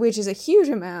 Which is a huge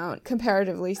amount,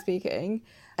 comparatively speaking.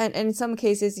 And in some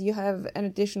cases, you have an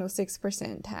additional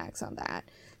 6% tax on that.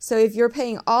 So if you're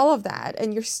paying all of that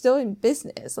and you're still in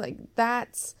business, like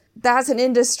that's an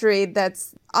industry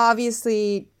that's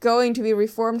obviously going to be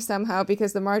reformed somehow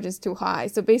because the margin's too high.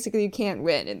 So basically, you can't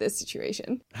win in this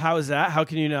situation. How is that? How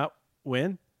can you not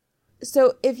win?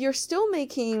 So if you're still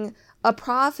making a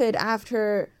profit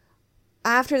after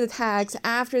the tax,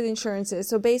 after the insurances,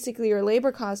 so basically your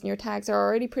labor costs and your tax are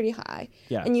already pretty high,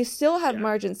 and you still have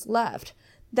margins left,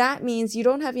 that means you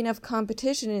don't have enough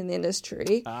competition in the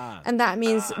industry, and that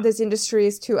means this industry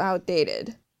is too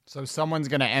outdated. So someone's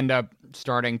going to end up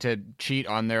starting to cheat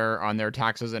on their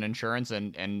taxes and insurance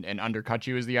and undercut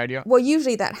you is the idea? Well,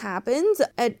 usually that happens,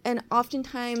 and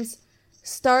oftentimes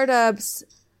startups...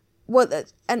 Well,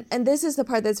 and this is the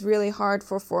part that's really hard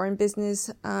for foreign business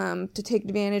to take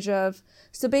advantage of.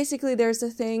 So basically, there's a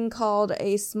thing called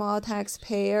a small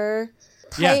taxpayer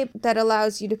type that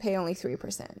allows you to pay only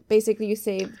 3%. Basically, you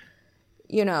save,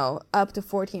 up to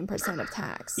 14% of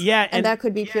tax. Yeah, and that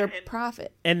could be pure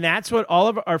profit. And that's what all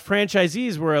of our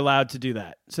franchisees were allowed to do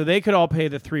that. So they could all pay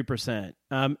the 3%.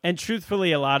 And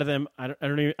truthfully, a lot of them, I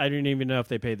don't even know if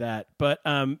they paid that, but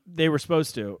they were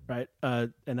supposed to, right?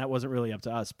 And that wasn't really up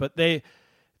to us. But they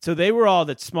were all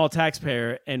the small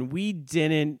taxpayer, and we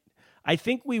didn't. I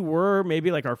think we were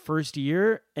maybe like our first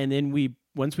year, and then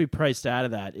once we priced out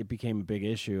of that, it became a big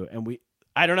issue, and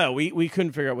I don't know, we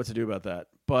couldn't figure out what to do about that,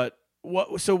 but.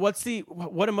 What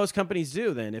do most companies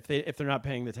do then if they're not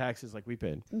paying the taxes like we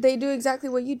paid? They do exactly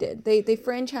what you did. They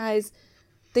franchise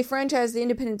the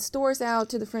independent stores out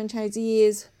to the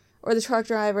franchisees or the truck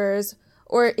drivers,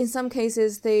 or in some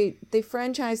cases they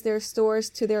franchise their stores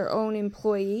to their own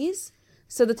employees.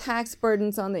 So the tax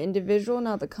burden's on the individual,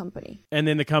 not the company. And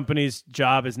then the company's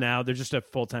job is now they're just a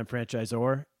full-time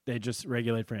franchisor. They just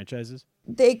regulate franchises.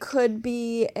 They could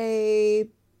be a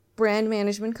brand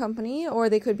management company, or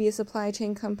they could be a supply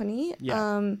chain company.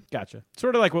 Yeah, gotcha.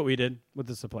 Sort of like what we did with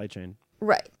the supply chain.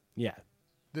 Right. Yeah.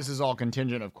 This is all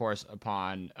contingent, of course,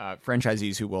 upon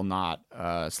franchisees who will not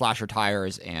slash your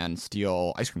tires and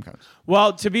steal ice cream cones.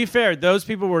 Well, to be fair, those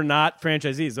people were not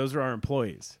franchisees. Those were our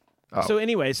employees. Oh. So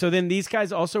anyway, then these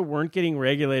guys also weren't getting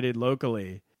regulated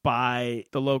locally by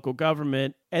the local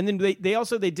government. And then they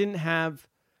didn't have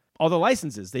all the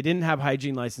licenses. They didn't have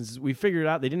hygiene licenses. We figured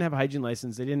out they didn't have a hygiene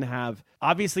license. They didn't have,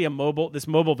 obviously, this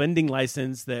mobile vending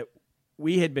license that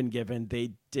we had been given.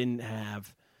 They didn't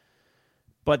have,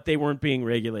 but they weren't being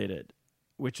regulated,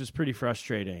 which was pretty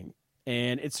frustrating.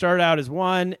 And it started out as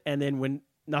one, and then when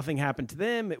nothing happened to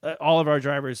them, all of our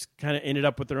drivers kind of ended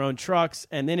up with their own trucks,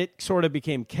 and then it sort of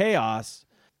became chaos.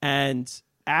 And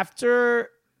after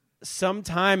some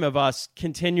time of us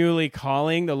continually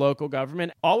calling the local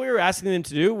government, all we were asking them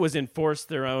to do was enforce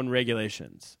their own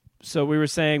regulations. So we were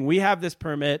saying, we have this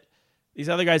permit. These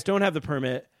other guys don't have the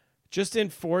permit. Just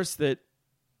enforce that.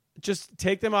 Just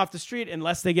take them off the street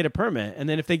unless they get a permit. And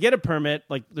then if they get a permit,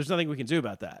 like, there's nothing we can do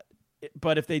about that.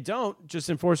 But if they don't,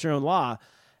 just enforce your own law.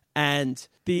 And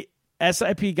the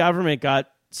SIP government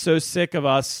got so sick of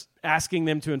us asking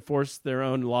them to enforce their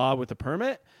own law with a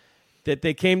permit that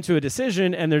they came to a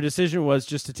decision, and their decision was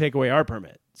just to take away our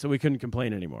permit. So we couldn't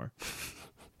complain anymore.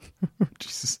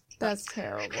 Jesus. That's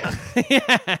terrible.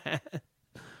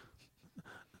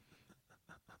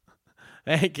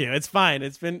 Thank you. It's fine.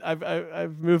 It's been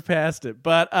I've moved past it,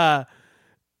 but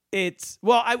it's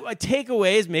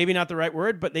takeaways maybe not the right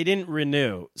word, but they didn't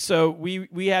renew. So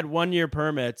we had 1-year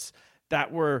permits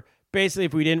that were basically,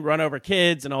 if we didn't run over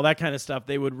kids and all that kind of stuff,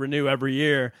 they would renew every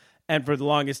year. And for the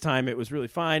longest time, it was really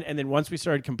fine. And then once we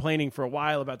started complaining for a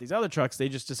while about these other trucks, they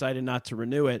just decided not to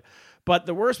renew it. But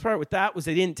the worst part with that was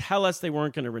they didn't tell us they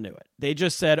weren't going to renew it. They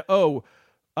just said, you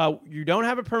don't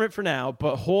have a permit for now,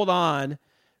 but hold on,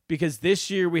 because this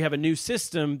year we have a new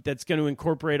system that's going to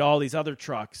incorporate all these other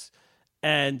trucks.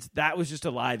 And that was just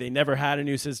a lie. They never had a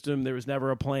new system. There was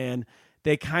never a plan.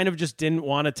 They kind of just didn't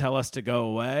want to tell us to go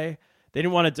away. They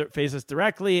didn't want to face us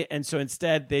directly. And so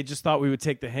instead, they just thought we would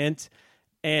take the hint.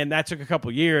 And that took a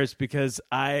couple years because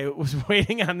I was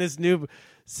waiting on this new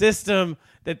system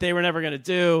that they were never going to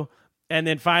do. And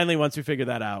then finally, once we figured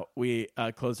that out, we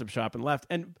closed up shop and left.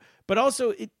 But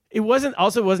also, it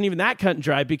wasn't even that cut and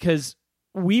dry, because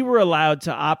we were allowed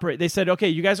to operate. They said, okay,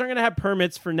 you guys aren't going to have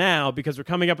permits for now because we're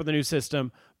coming up with a new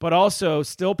system, but also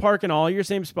still park in all your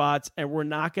same spots. And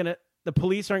the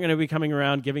police aren't going to be coming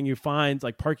around giving you fines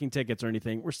like parking tickets or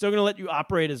anything. We're still going to let you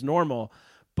operate as normal,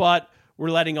 but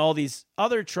we're letting all these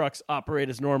other trucks operate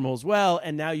as normal as well.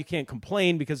 And now you can't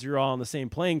complain because you're all on the same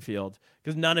playing field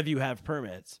because none of you have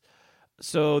permits.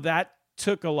 So that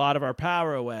took a lot of our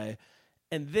power away.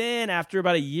 And then after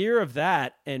about a year of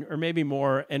that, or maybe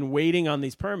more, and waiting on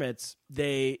these permits,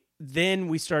 then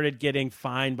we started getting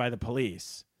fined by the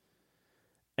police.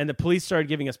 And the police started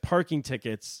giving us parking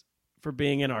tickets for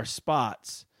being in our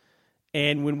spots.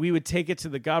 And when we would take it to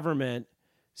the government,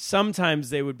 sometimes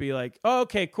they would be like, oh,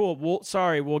 okay, cool.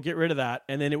 We'll get rid of that.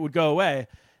 And then it would go away.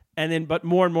 But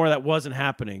more and more that wasn't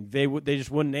happening. They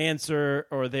just wouldn't answer,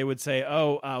 or they would say,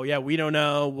 oh, yeah, we don't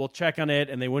know. We'll check on it.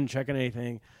 And they wouldn't check on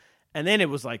anything. And then it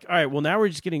was like, all right, well, now we're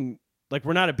just getting, like,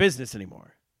 we're not a business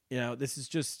anymore. This is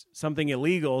just something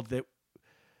illegal that,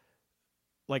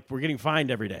 like, we're getting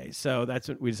fined every day. So that's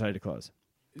when we decided to close.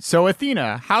 So,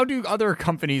 Athena, how do other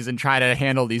companies in China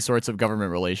handle these sorts of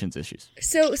government relations issues?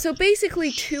 So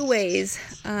basically 2 ways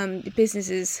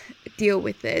businesses deal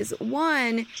with this.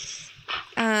 One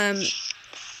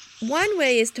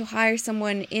way is to hire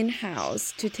someone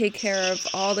in-house to take care of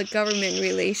all the government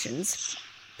relations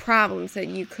problems that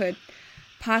you could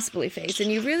possibly face.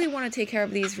 And you really want to take care of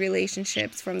these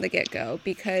relationships from the get-go,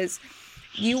 because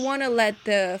you want to let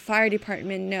the fire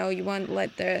department know, you want to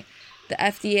let the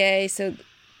FDA, so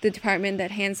the department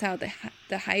that hands out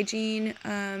the hygiene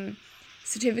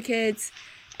certificates,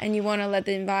 and you want to let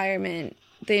the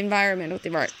environmental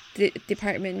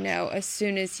department know as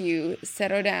soon as you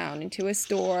settle down into a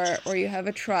store or you have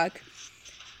a truck.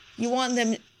 You want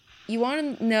to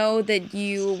know that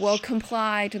you will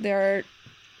comply to their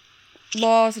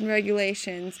laws and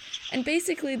regulations. And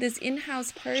basically this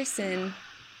in-house person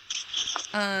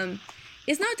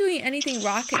is not doing anything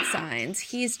rocket science.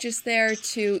 He's just there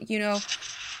to,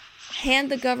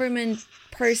 hand the government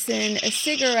person a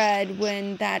cigarette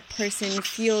when that person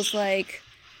feels like,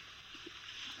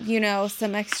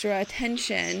 some extra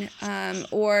attention,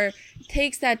 or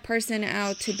takes that person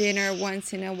out to dinner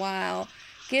once in a while,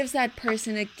 gives that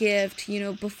person a gift,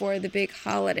 before the big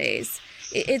holidays.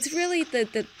 It's really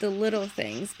the little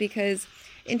things, because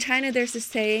in China there's a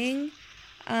saying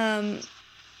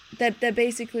that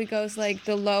basically goes like,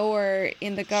 the lower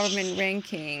in the government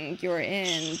ranking you're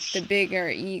in, the bigger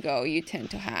ego you tend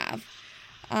to have.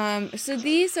 So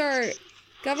these are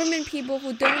government people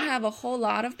who don't have a whole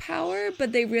lot of power,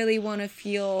 but they really want to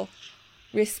feel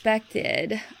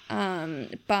respected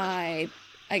by,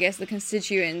 I guess, the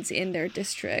constituents in their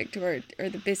district or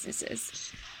the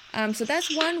businesses. So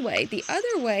that's one way. The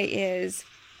other way is,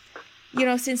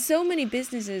 since so many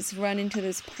businesses run into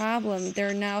this problem, there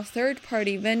are now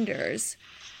third-party vendors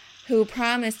who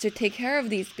promise to take care of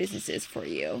these businesses for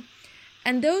you.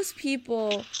 And those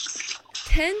people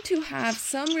tend to have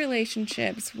some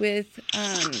relationships with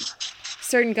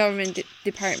certain government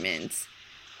departments,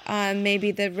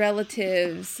 maybe the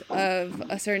relatives of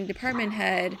a certain department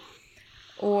head,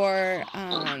 or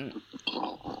an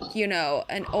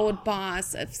old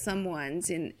boss of someone's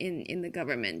in the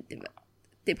government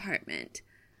department.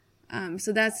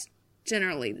 So that's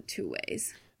generally the 2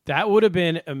 ways. That would have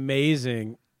been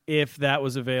amazing if that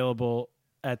was available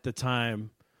at the time,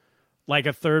 like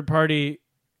a third-party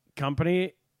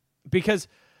company, because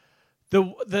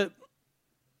the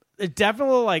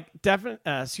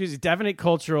definite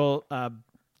cultural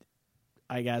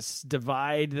I guess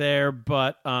divide there,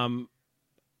 but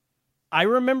I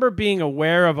remember being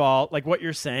aware of all, like what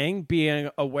you're saying, being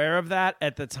aware of that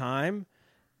at the time,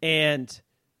 and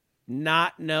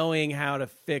not knowing how to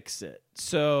fix it.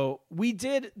 So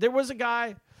there was a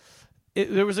guy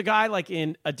like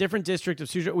in a different district of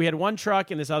Suzhou. We had one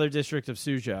truck in this other district of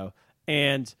Suzhou,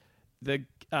 and the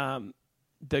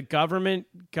government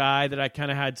guy that I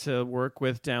kind of had to work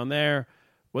with down there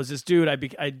was this dude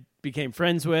I became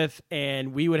friends with,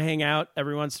 and we would hang out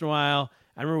every once in a while.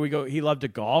 I remember he loved to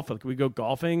golf. Like we go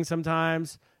golfing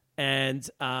sometimes, and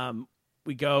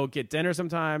we go get dinner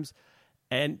sometimes.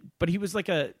 But he was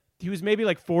maybe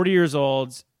like 40 years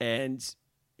old, and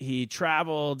he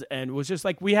traveled and was just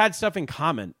like, we had stuff in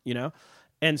common, you know?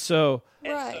 And so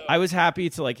Right. I was happy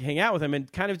to like hang out with him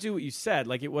and kind of do what you said.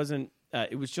 Like it wasn't,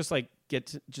 it was just like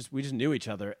we just knew each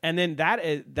other. And then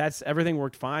that's everything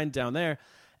worked fine down there.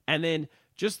 And then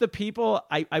just the people,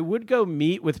 I would go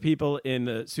meet with people in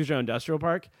the Suzhou Industrial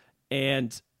Park,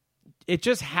 and it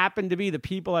just happened to be the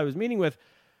people I was meeting with,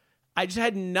 I just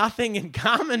had nothing in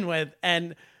common with.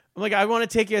 And I'm like, I want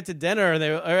to take you out to dinner.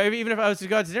 Or even if I was to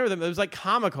go out to dinner with them, it was like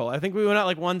comical. I think we went out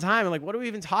like one time and like, what do we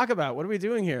even talk about? What are we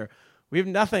doing here? We have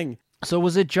nothing. So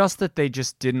was it just that they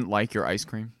just didn't like your ice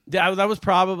cream? That was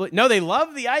probably, no, they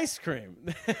loved the ice cream.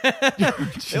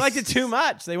 They liked it too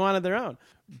much. They wanted their own.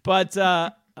 But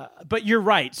you're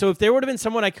right. So if there would have been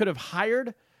someone I could have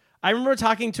hired, I remember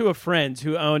talking to a friend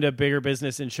who owned a bigger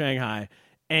business in Shanghai,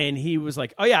 and he was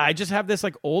like, oh yeah, I just have this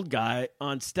like old guy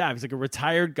on staff. He's like a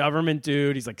retired government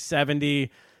dude. He's like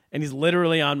 70, and he's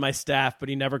literally on my staff, but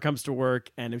he never comes to work.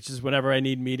 And it's just whenever I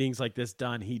need meetings like this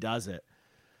done, he does it.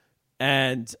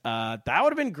 And that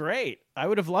would have been great. I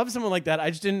would have loved someone like that.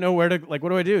 I just didn't know where to, like, what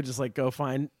do I do? Just like go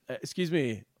find, excuse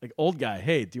me, like old guy.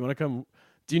 Hey, do you want to come?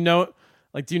 Do you know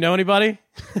anybody?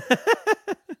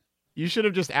 You should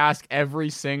have just asked every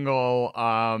single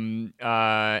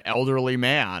elderly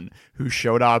man who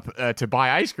showed up to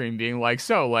buy ice cream, being like,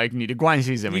 "So, like, need a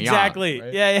guanxi zimian?" Exactly.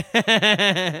 Right?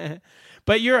 Yeah.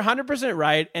 But you're 100%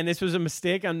 right, and this was a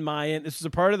mistake on my end. This was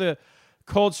a part of the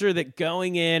culture that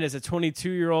going in as a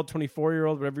 22-year-old,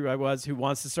 24-year-old, whatever I was, who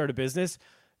wants to start a business,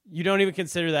 you don't even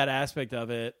consider that aspect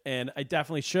of it, and I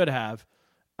definitely should have.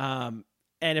 And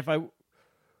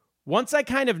once I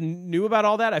kind of knew about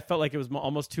all that, I felt like it was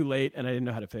almost too late, and I didn't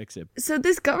know how to fix it. So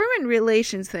this government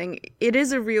relations thing, it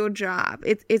is a real job.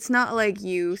 It's not like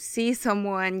you see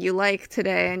someone you like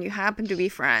today and you happen to be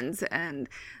friends, and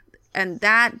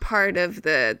that part of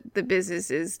the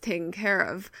business is taken care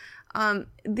of.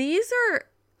 These are,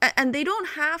 and they don't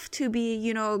have to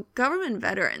be, government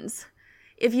veterans.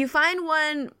 If you find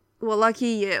one, well, lucky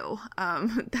you.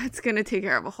 That's going to take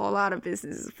care of a whole lot of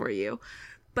businesses for you.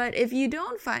 But if you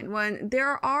don't find one,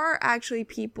 there are actually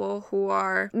people who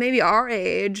are maybe our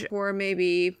age or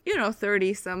maybe,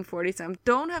 30-some, 40-some,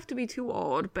 don't have to be too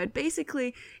old. But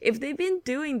basically, if they've been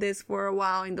doing this for a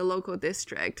while in the local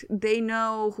district, they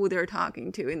know who they're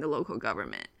talking to in the local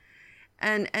government.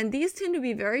 And these tend to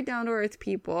be very down-to-earth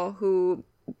people who,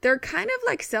 they're kind of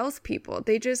like salespeople.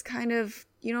 They just kind of,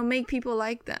 make people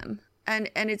like them. And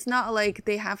it's not like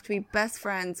they have to be best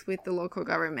friends with the local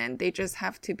government. They just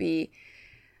have to be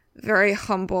very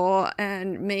humble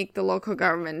and make the local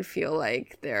government feel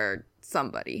like they're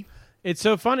somebody. It's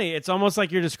so funny. It's almost like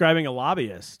you're describing a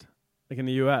lobbyist, like in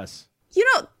the U.S.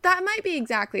 That might be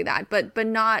exactly that, but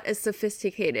not as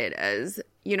sophisticated as,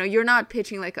 you're not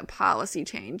pitching like a policy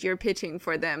change. You're pitching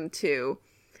for them to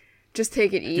just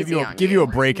take it easy on you. Give you a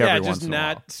break every once just in a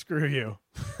while. not screw you.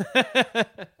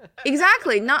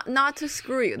 Exactly. Not to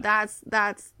screw you. That's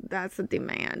the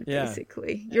demand,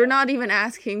 basically. You're not even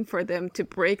asking for them to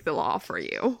break the law for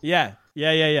you. Yeah.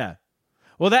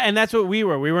 Well, that's what we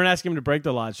were. We weren't asking them to break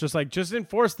the law. It's just like, just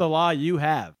enforce the law you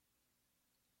have.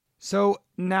 So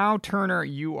now, Turner,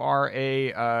 you are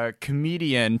a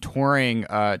comedian touring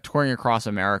across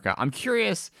America. I'm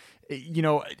curious,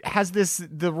 has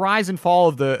the rise and fall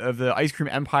of the ice cream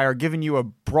empire given you a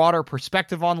broader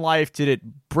perspective on life? Did it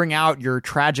bring out your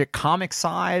tragic comic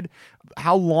side?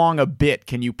 How long a bit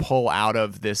can you pull out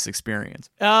of this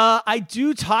experience? I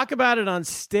do talk about it on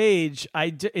stage.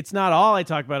 It's not all I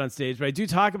talk about on stage, but I do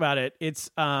talk about it.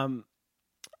 It's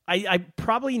I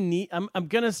probably need. I'm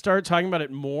gonna start talking about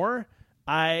it more.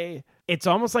 It's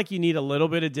almost like you need a little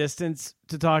bit of distance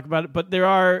to talk about it, but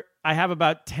I have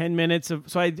about 10 minutes of,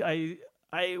 so I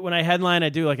when I headline, I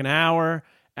do like an hour,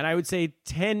 and I would say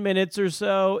 10 minutes or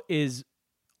so is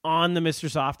on the Mr.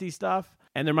 Softy stuff,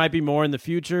 and there might be more in the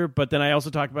future, but then I also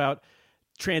talk about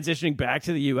transitioning back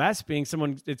to the U.S., being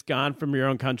someone that's gone from your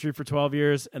own country for 12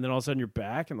 years, and then all of a sudden you're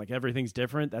back, and like everything's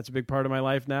different. That's a big part of my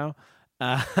life now.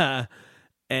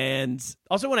 And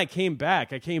also when I came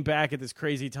back at this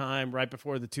crazy time right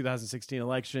before the 2016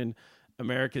 election.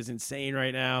 America's insane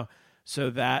right now. So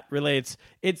that relates.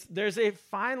 There's a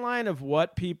fine line of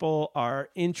what people are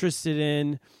interested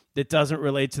in that doesn't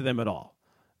relate to them at all.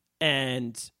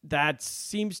 And that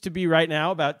seems to be right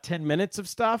now about 10 minutes of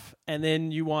stuff. And then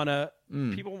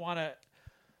people want to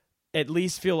at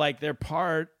least feel like they're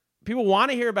part. People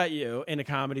want to hear about you in a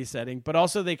comedy setting, but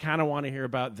also they kind of want to hear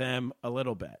about them a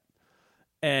little bit.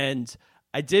 And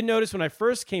I did notice when I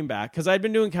first came back, because I'd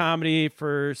been doing comedy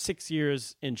for 6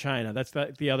 years in China. That's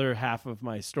the other half of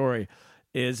my story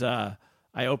is I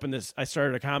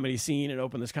started a comedy scene and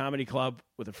opened this comedy club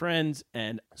with a friend.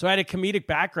 And so I had a comedic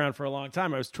background for a long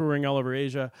time. I was touring all over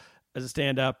Asia as a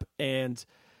stand-up. And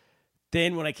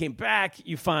then when I came back,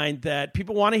 you find that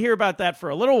people want to hear about that for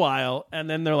a little while. And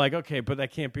then they're like, okay, but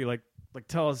that can't be like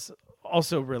tell us,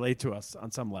 also relate to us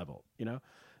on some level, you know?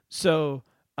 So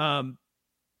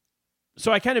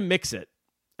I kind of mix it.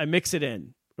 I mix it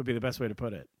in would be the best way to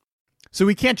put it. So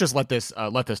we can't just let this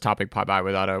topic pop by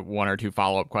without a one or two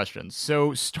follow-up questions.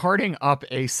 So starting up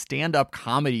a stand-up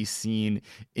comedy scene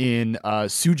in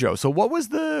Suzhou. So what was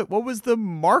the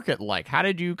market like? How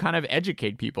did you kind of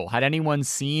educate people? Had anyone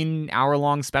seen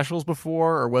hour-long specials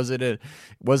before, or was there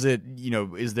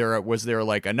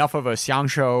like enough of a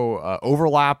xiangshou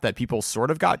overlap that people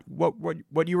sort of got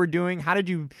what you were doing? How did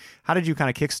you kind of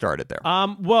kickstart it there?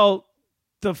 Well,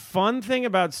 the fun thing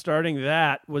about starting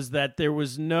that was that there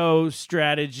was no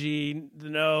strategy.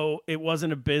 No, it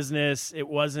wasn't a business. It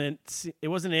wasn't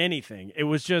anything. It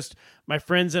was just my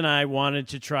friends and I wanted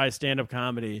to try stand-up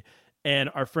comedy, and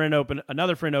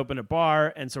another friend opened a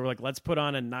bar, and so we're like, let's put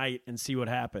on a night and see what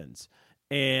happens.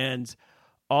 And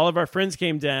all of our friends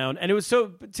came down, and it was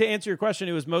to answer your question,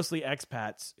 it was mostly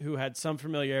expats who had some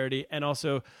familiarity, and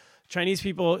also Chinese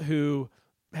people who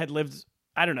had lived,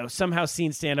 I don't know, somehow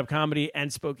seen stand-up comedy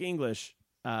and spoke English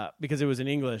because it was in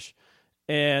English.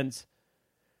 And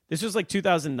this was like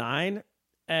 2009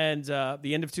 and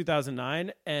the end of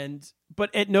 2009.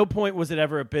 But at no point was it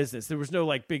ever a business. There was no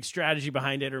like big strategy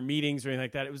behind it or meetings or anything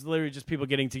like that. It was literally just people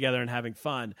getting together and having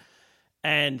fun.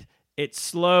 And it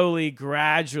slowly,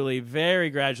 gradually, very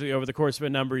gradually over the course of a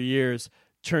number of years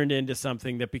turned into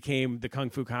something that became the Kung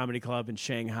Fu Comedy Club in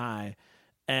Shanghai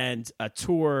and a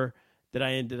tour that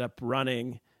I ended up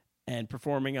running and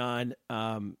performing on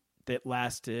that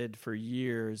lasted for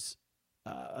years.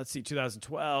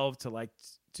 2012 to like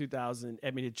 2000.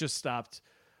 I mean, it just stopped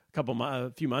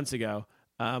a few months ago,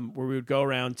 where we would go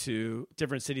around to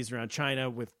different cities around China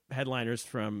with headliners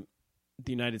from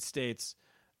the United States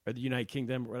or the United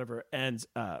Kingdom or whatever. And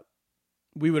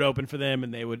we would open for them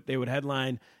and they would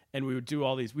headline. And we would do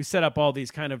we set up all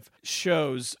these kind of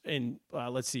shows in,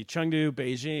 Chengdu,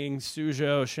 Beijing,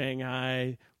 Suzhou,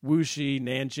 Shanghai, Wuxi,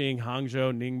 Nanjing,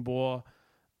 Hangzhou, Ningbo.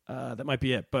 That might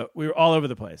be it. But we were all over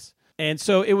the place. And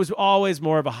so it was always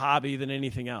more of a hobby than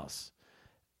anything else.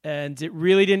 And it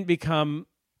really didn't become,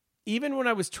 even when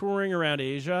I was touring around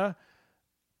Asia,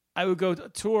 I would go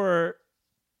tour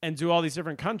and do all these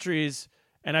different countries,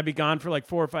 and I'd be gone for like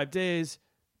 4 or 5 days,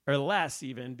 or less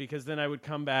even, because then I would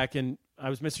come back and I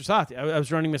was Mr. Softy. I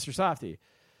was running Mr. Softy.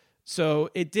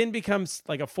 So it didn't become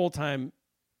like a full-time,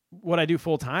 what I do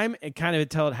full-time, it kind of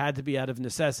until it had to be out of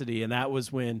necessity. And that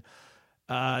was when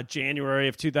January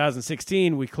of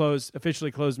 2016, we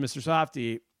officially closed Mr.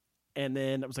 Softy. And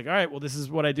then I was like, all right, well, this is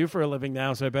what I do for a living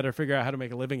now, so I better figure out how to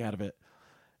make a living out of it.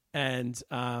 And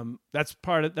that's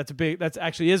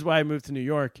actually is why I moved to New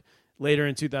York later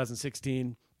in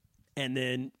 2016. And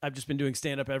then I've just been doing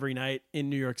stand-up every night in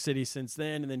New York City since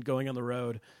then, and then going on the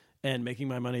road and making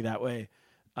my money that way,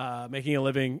 making a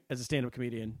living as a stand-up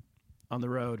comedian on the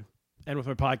road and with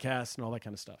my podcast and all that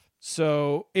kind of stuff.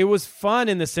 So it was fun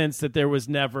in the sense that there was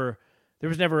never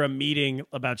a meeting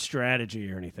about strategy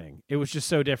or anything. It was just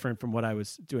so different from what I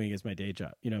was doing as my day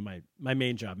job, my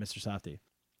main job, Mr. Softy.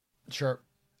 Sure.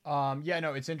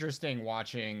 It's interesting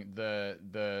watching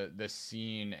the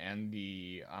scene and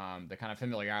the kind of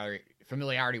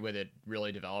familiarity with it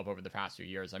really develop over the past few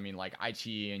years. I mean, like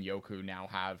Aichi and Yoku now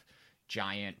have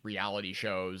giant reality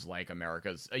shows like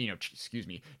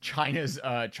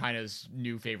China's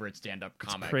new favorite stand-up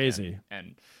comic. It's crazy.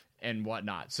 And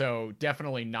whatnot. So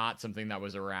definitely not something that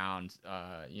was around,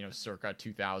 circa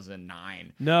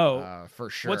 2009. No, for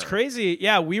sure. What's crazy?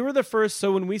 Yeah, we were the first.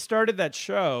 So when we started that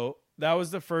show, that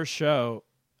was the first show,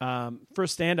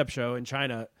 first stand-up show in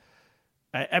China.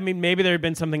 I mean, maybe there had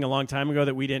been something a long time ago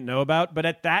that we didn't know about, but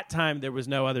at that time there was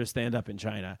no other stand-up in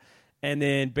China. And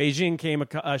then Beijing came,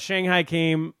 Shanghai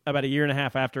came about a year and a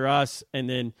half after us, and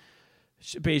then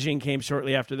Beijing came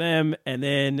shortly after them, and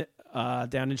then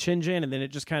down in Shenzhen, and then it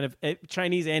just kind of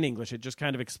Chinese and English, it just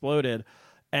kind of exploded.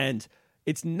 And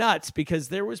it's nuts because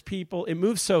there was people. It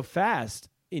moved so fast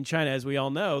in China, as we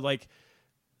all know, like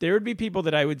there would be people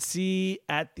that I would see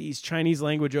at these Chinese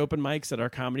language open mics at our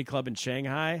comedy club in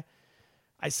Shanghai.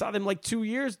 I saw them like 2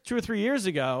 or 3 years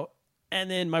ago. And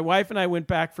then my wife and I went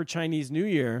back for Chinese New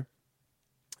Year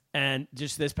and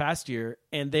just this past year,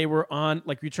 and they were on,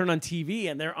 like, we turned on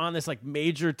TV and they're on this like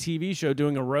major TV show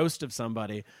doing a roast of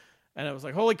somebody. And I was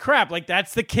like, holy crap, like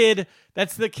that's the kid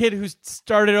who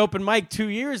started open mic 2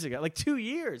 years ago. Like 2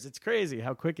 years. It's crazy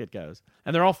how quick it goes.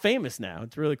 And they're all famous now.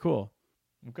 It's really cool.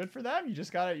 Well, good for them. You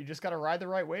just gotta ride the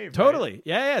right wave. Totally. Right?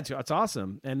 Yeah, it's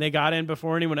awesome. And they got in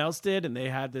before anyone else did, and they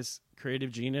had this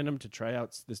creative gene in them to try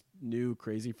out this new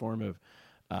crazy form of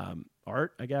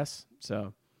art, I guess.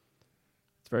 So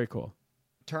it's very cool.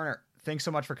 Turner, thanks so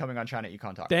much for coming on China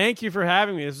Econ Talk. Thank you for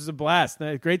having me. This was a blast.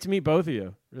 Great to meet both of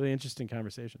you. Really interesting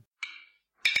conversation.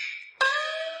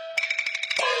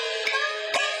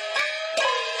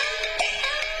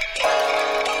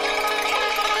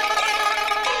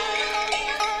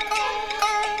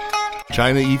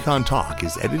 China Econ Talk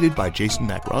is edited by Jason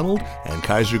McRonald and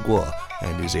Kaiser Guo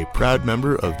and is a proud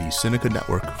member of the Sinica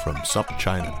Network from Sup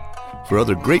China. For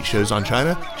other great shows on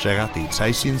China, check out the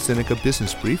Caixin Sinica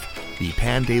Business Brief, the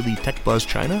Pan Daily Tech Buzz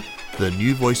China, the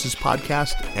New Voices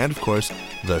Podcast, and of course,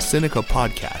 the Sinica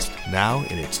Podcast, now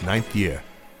in its 9th year.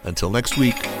 Until next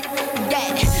week.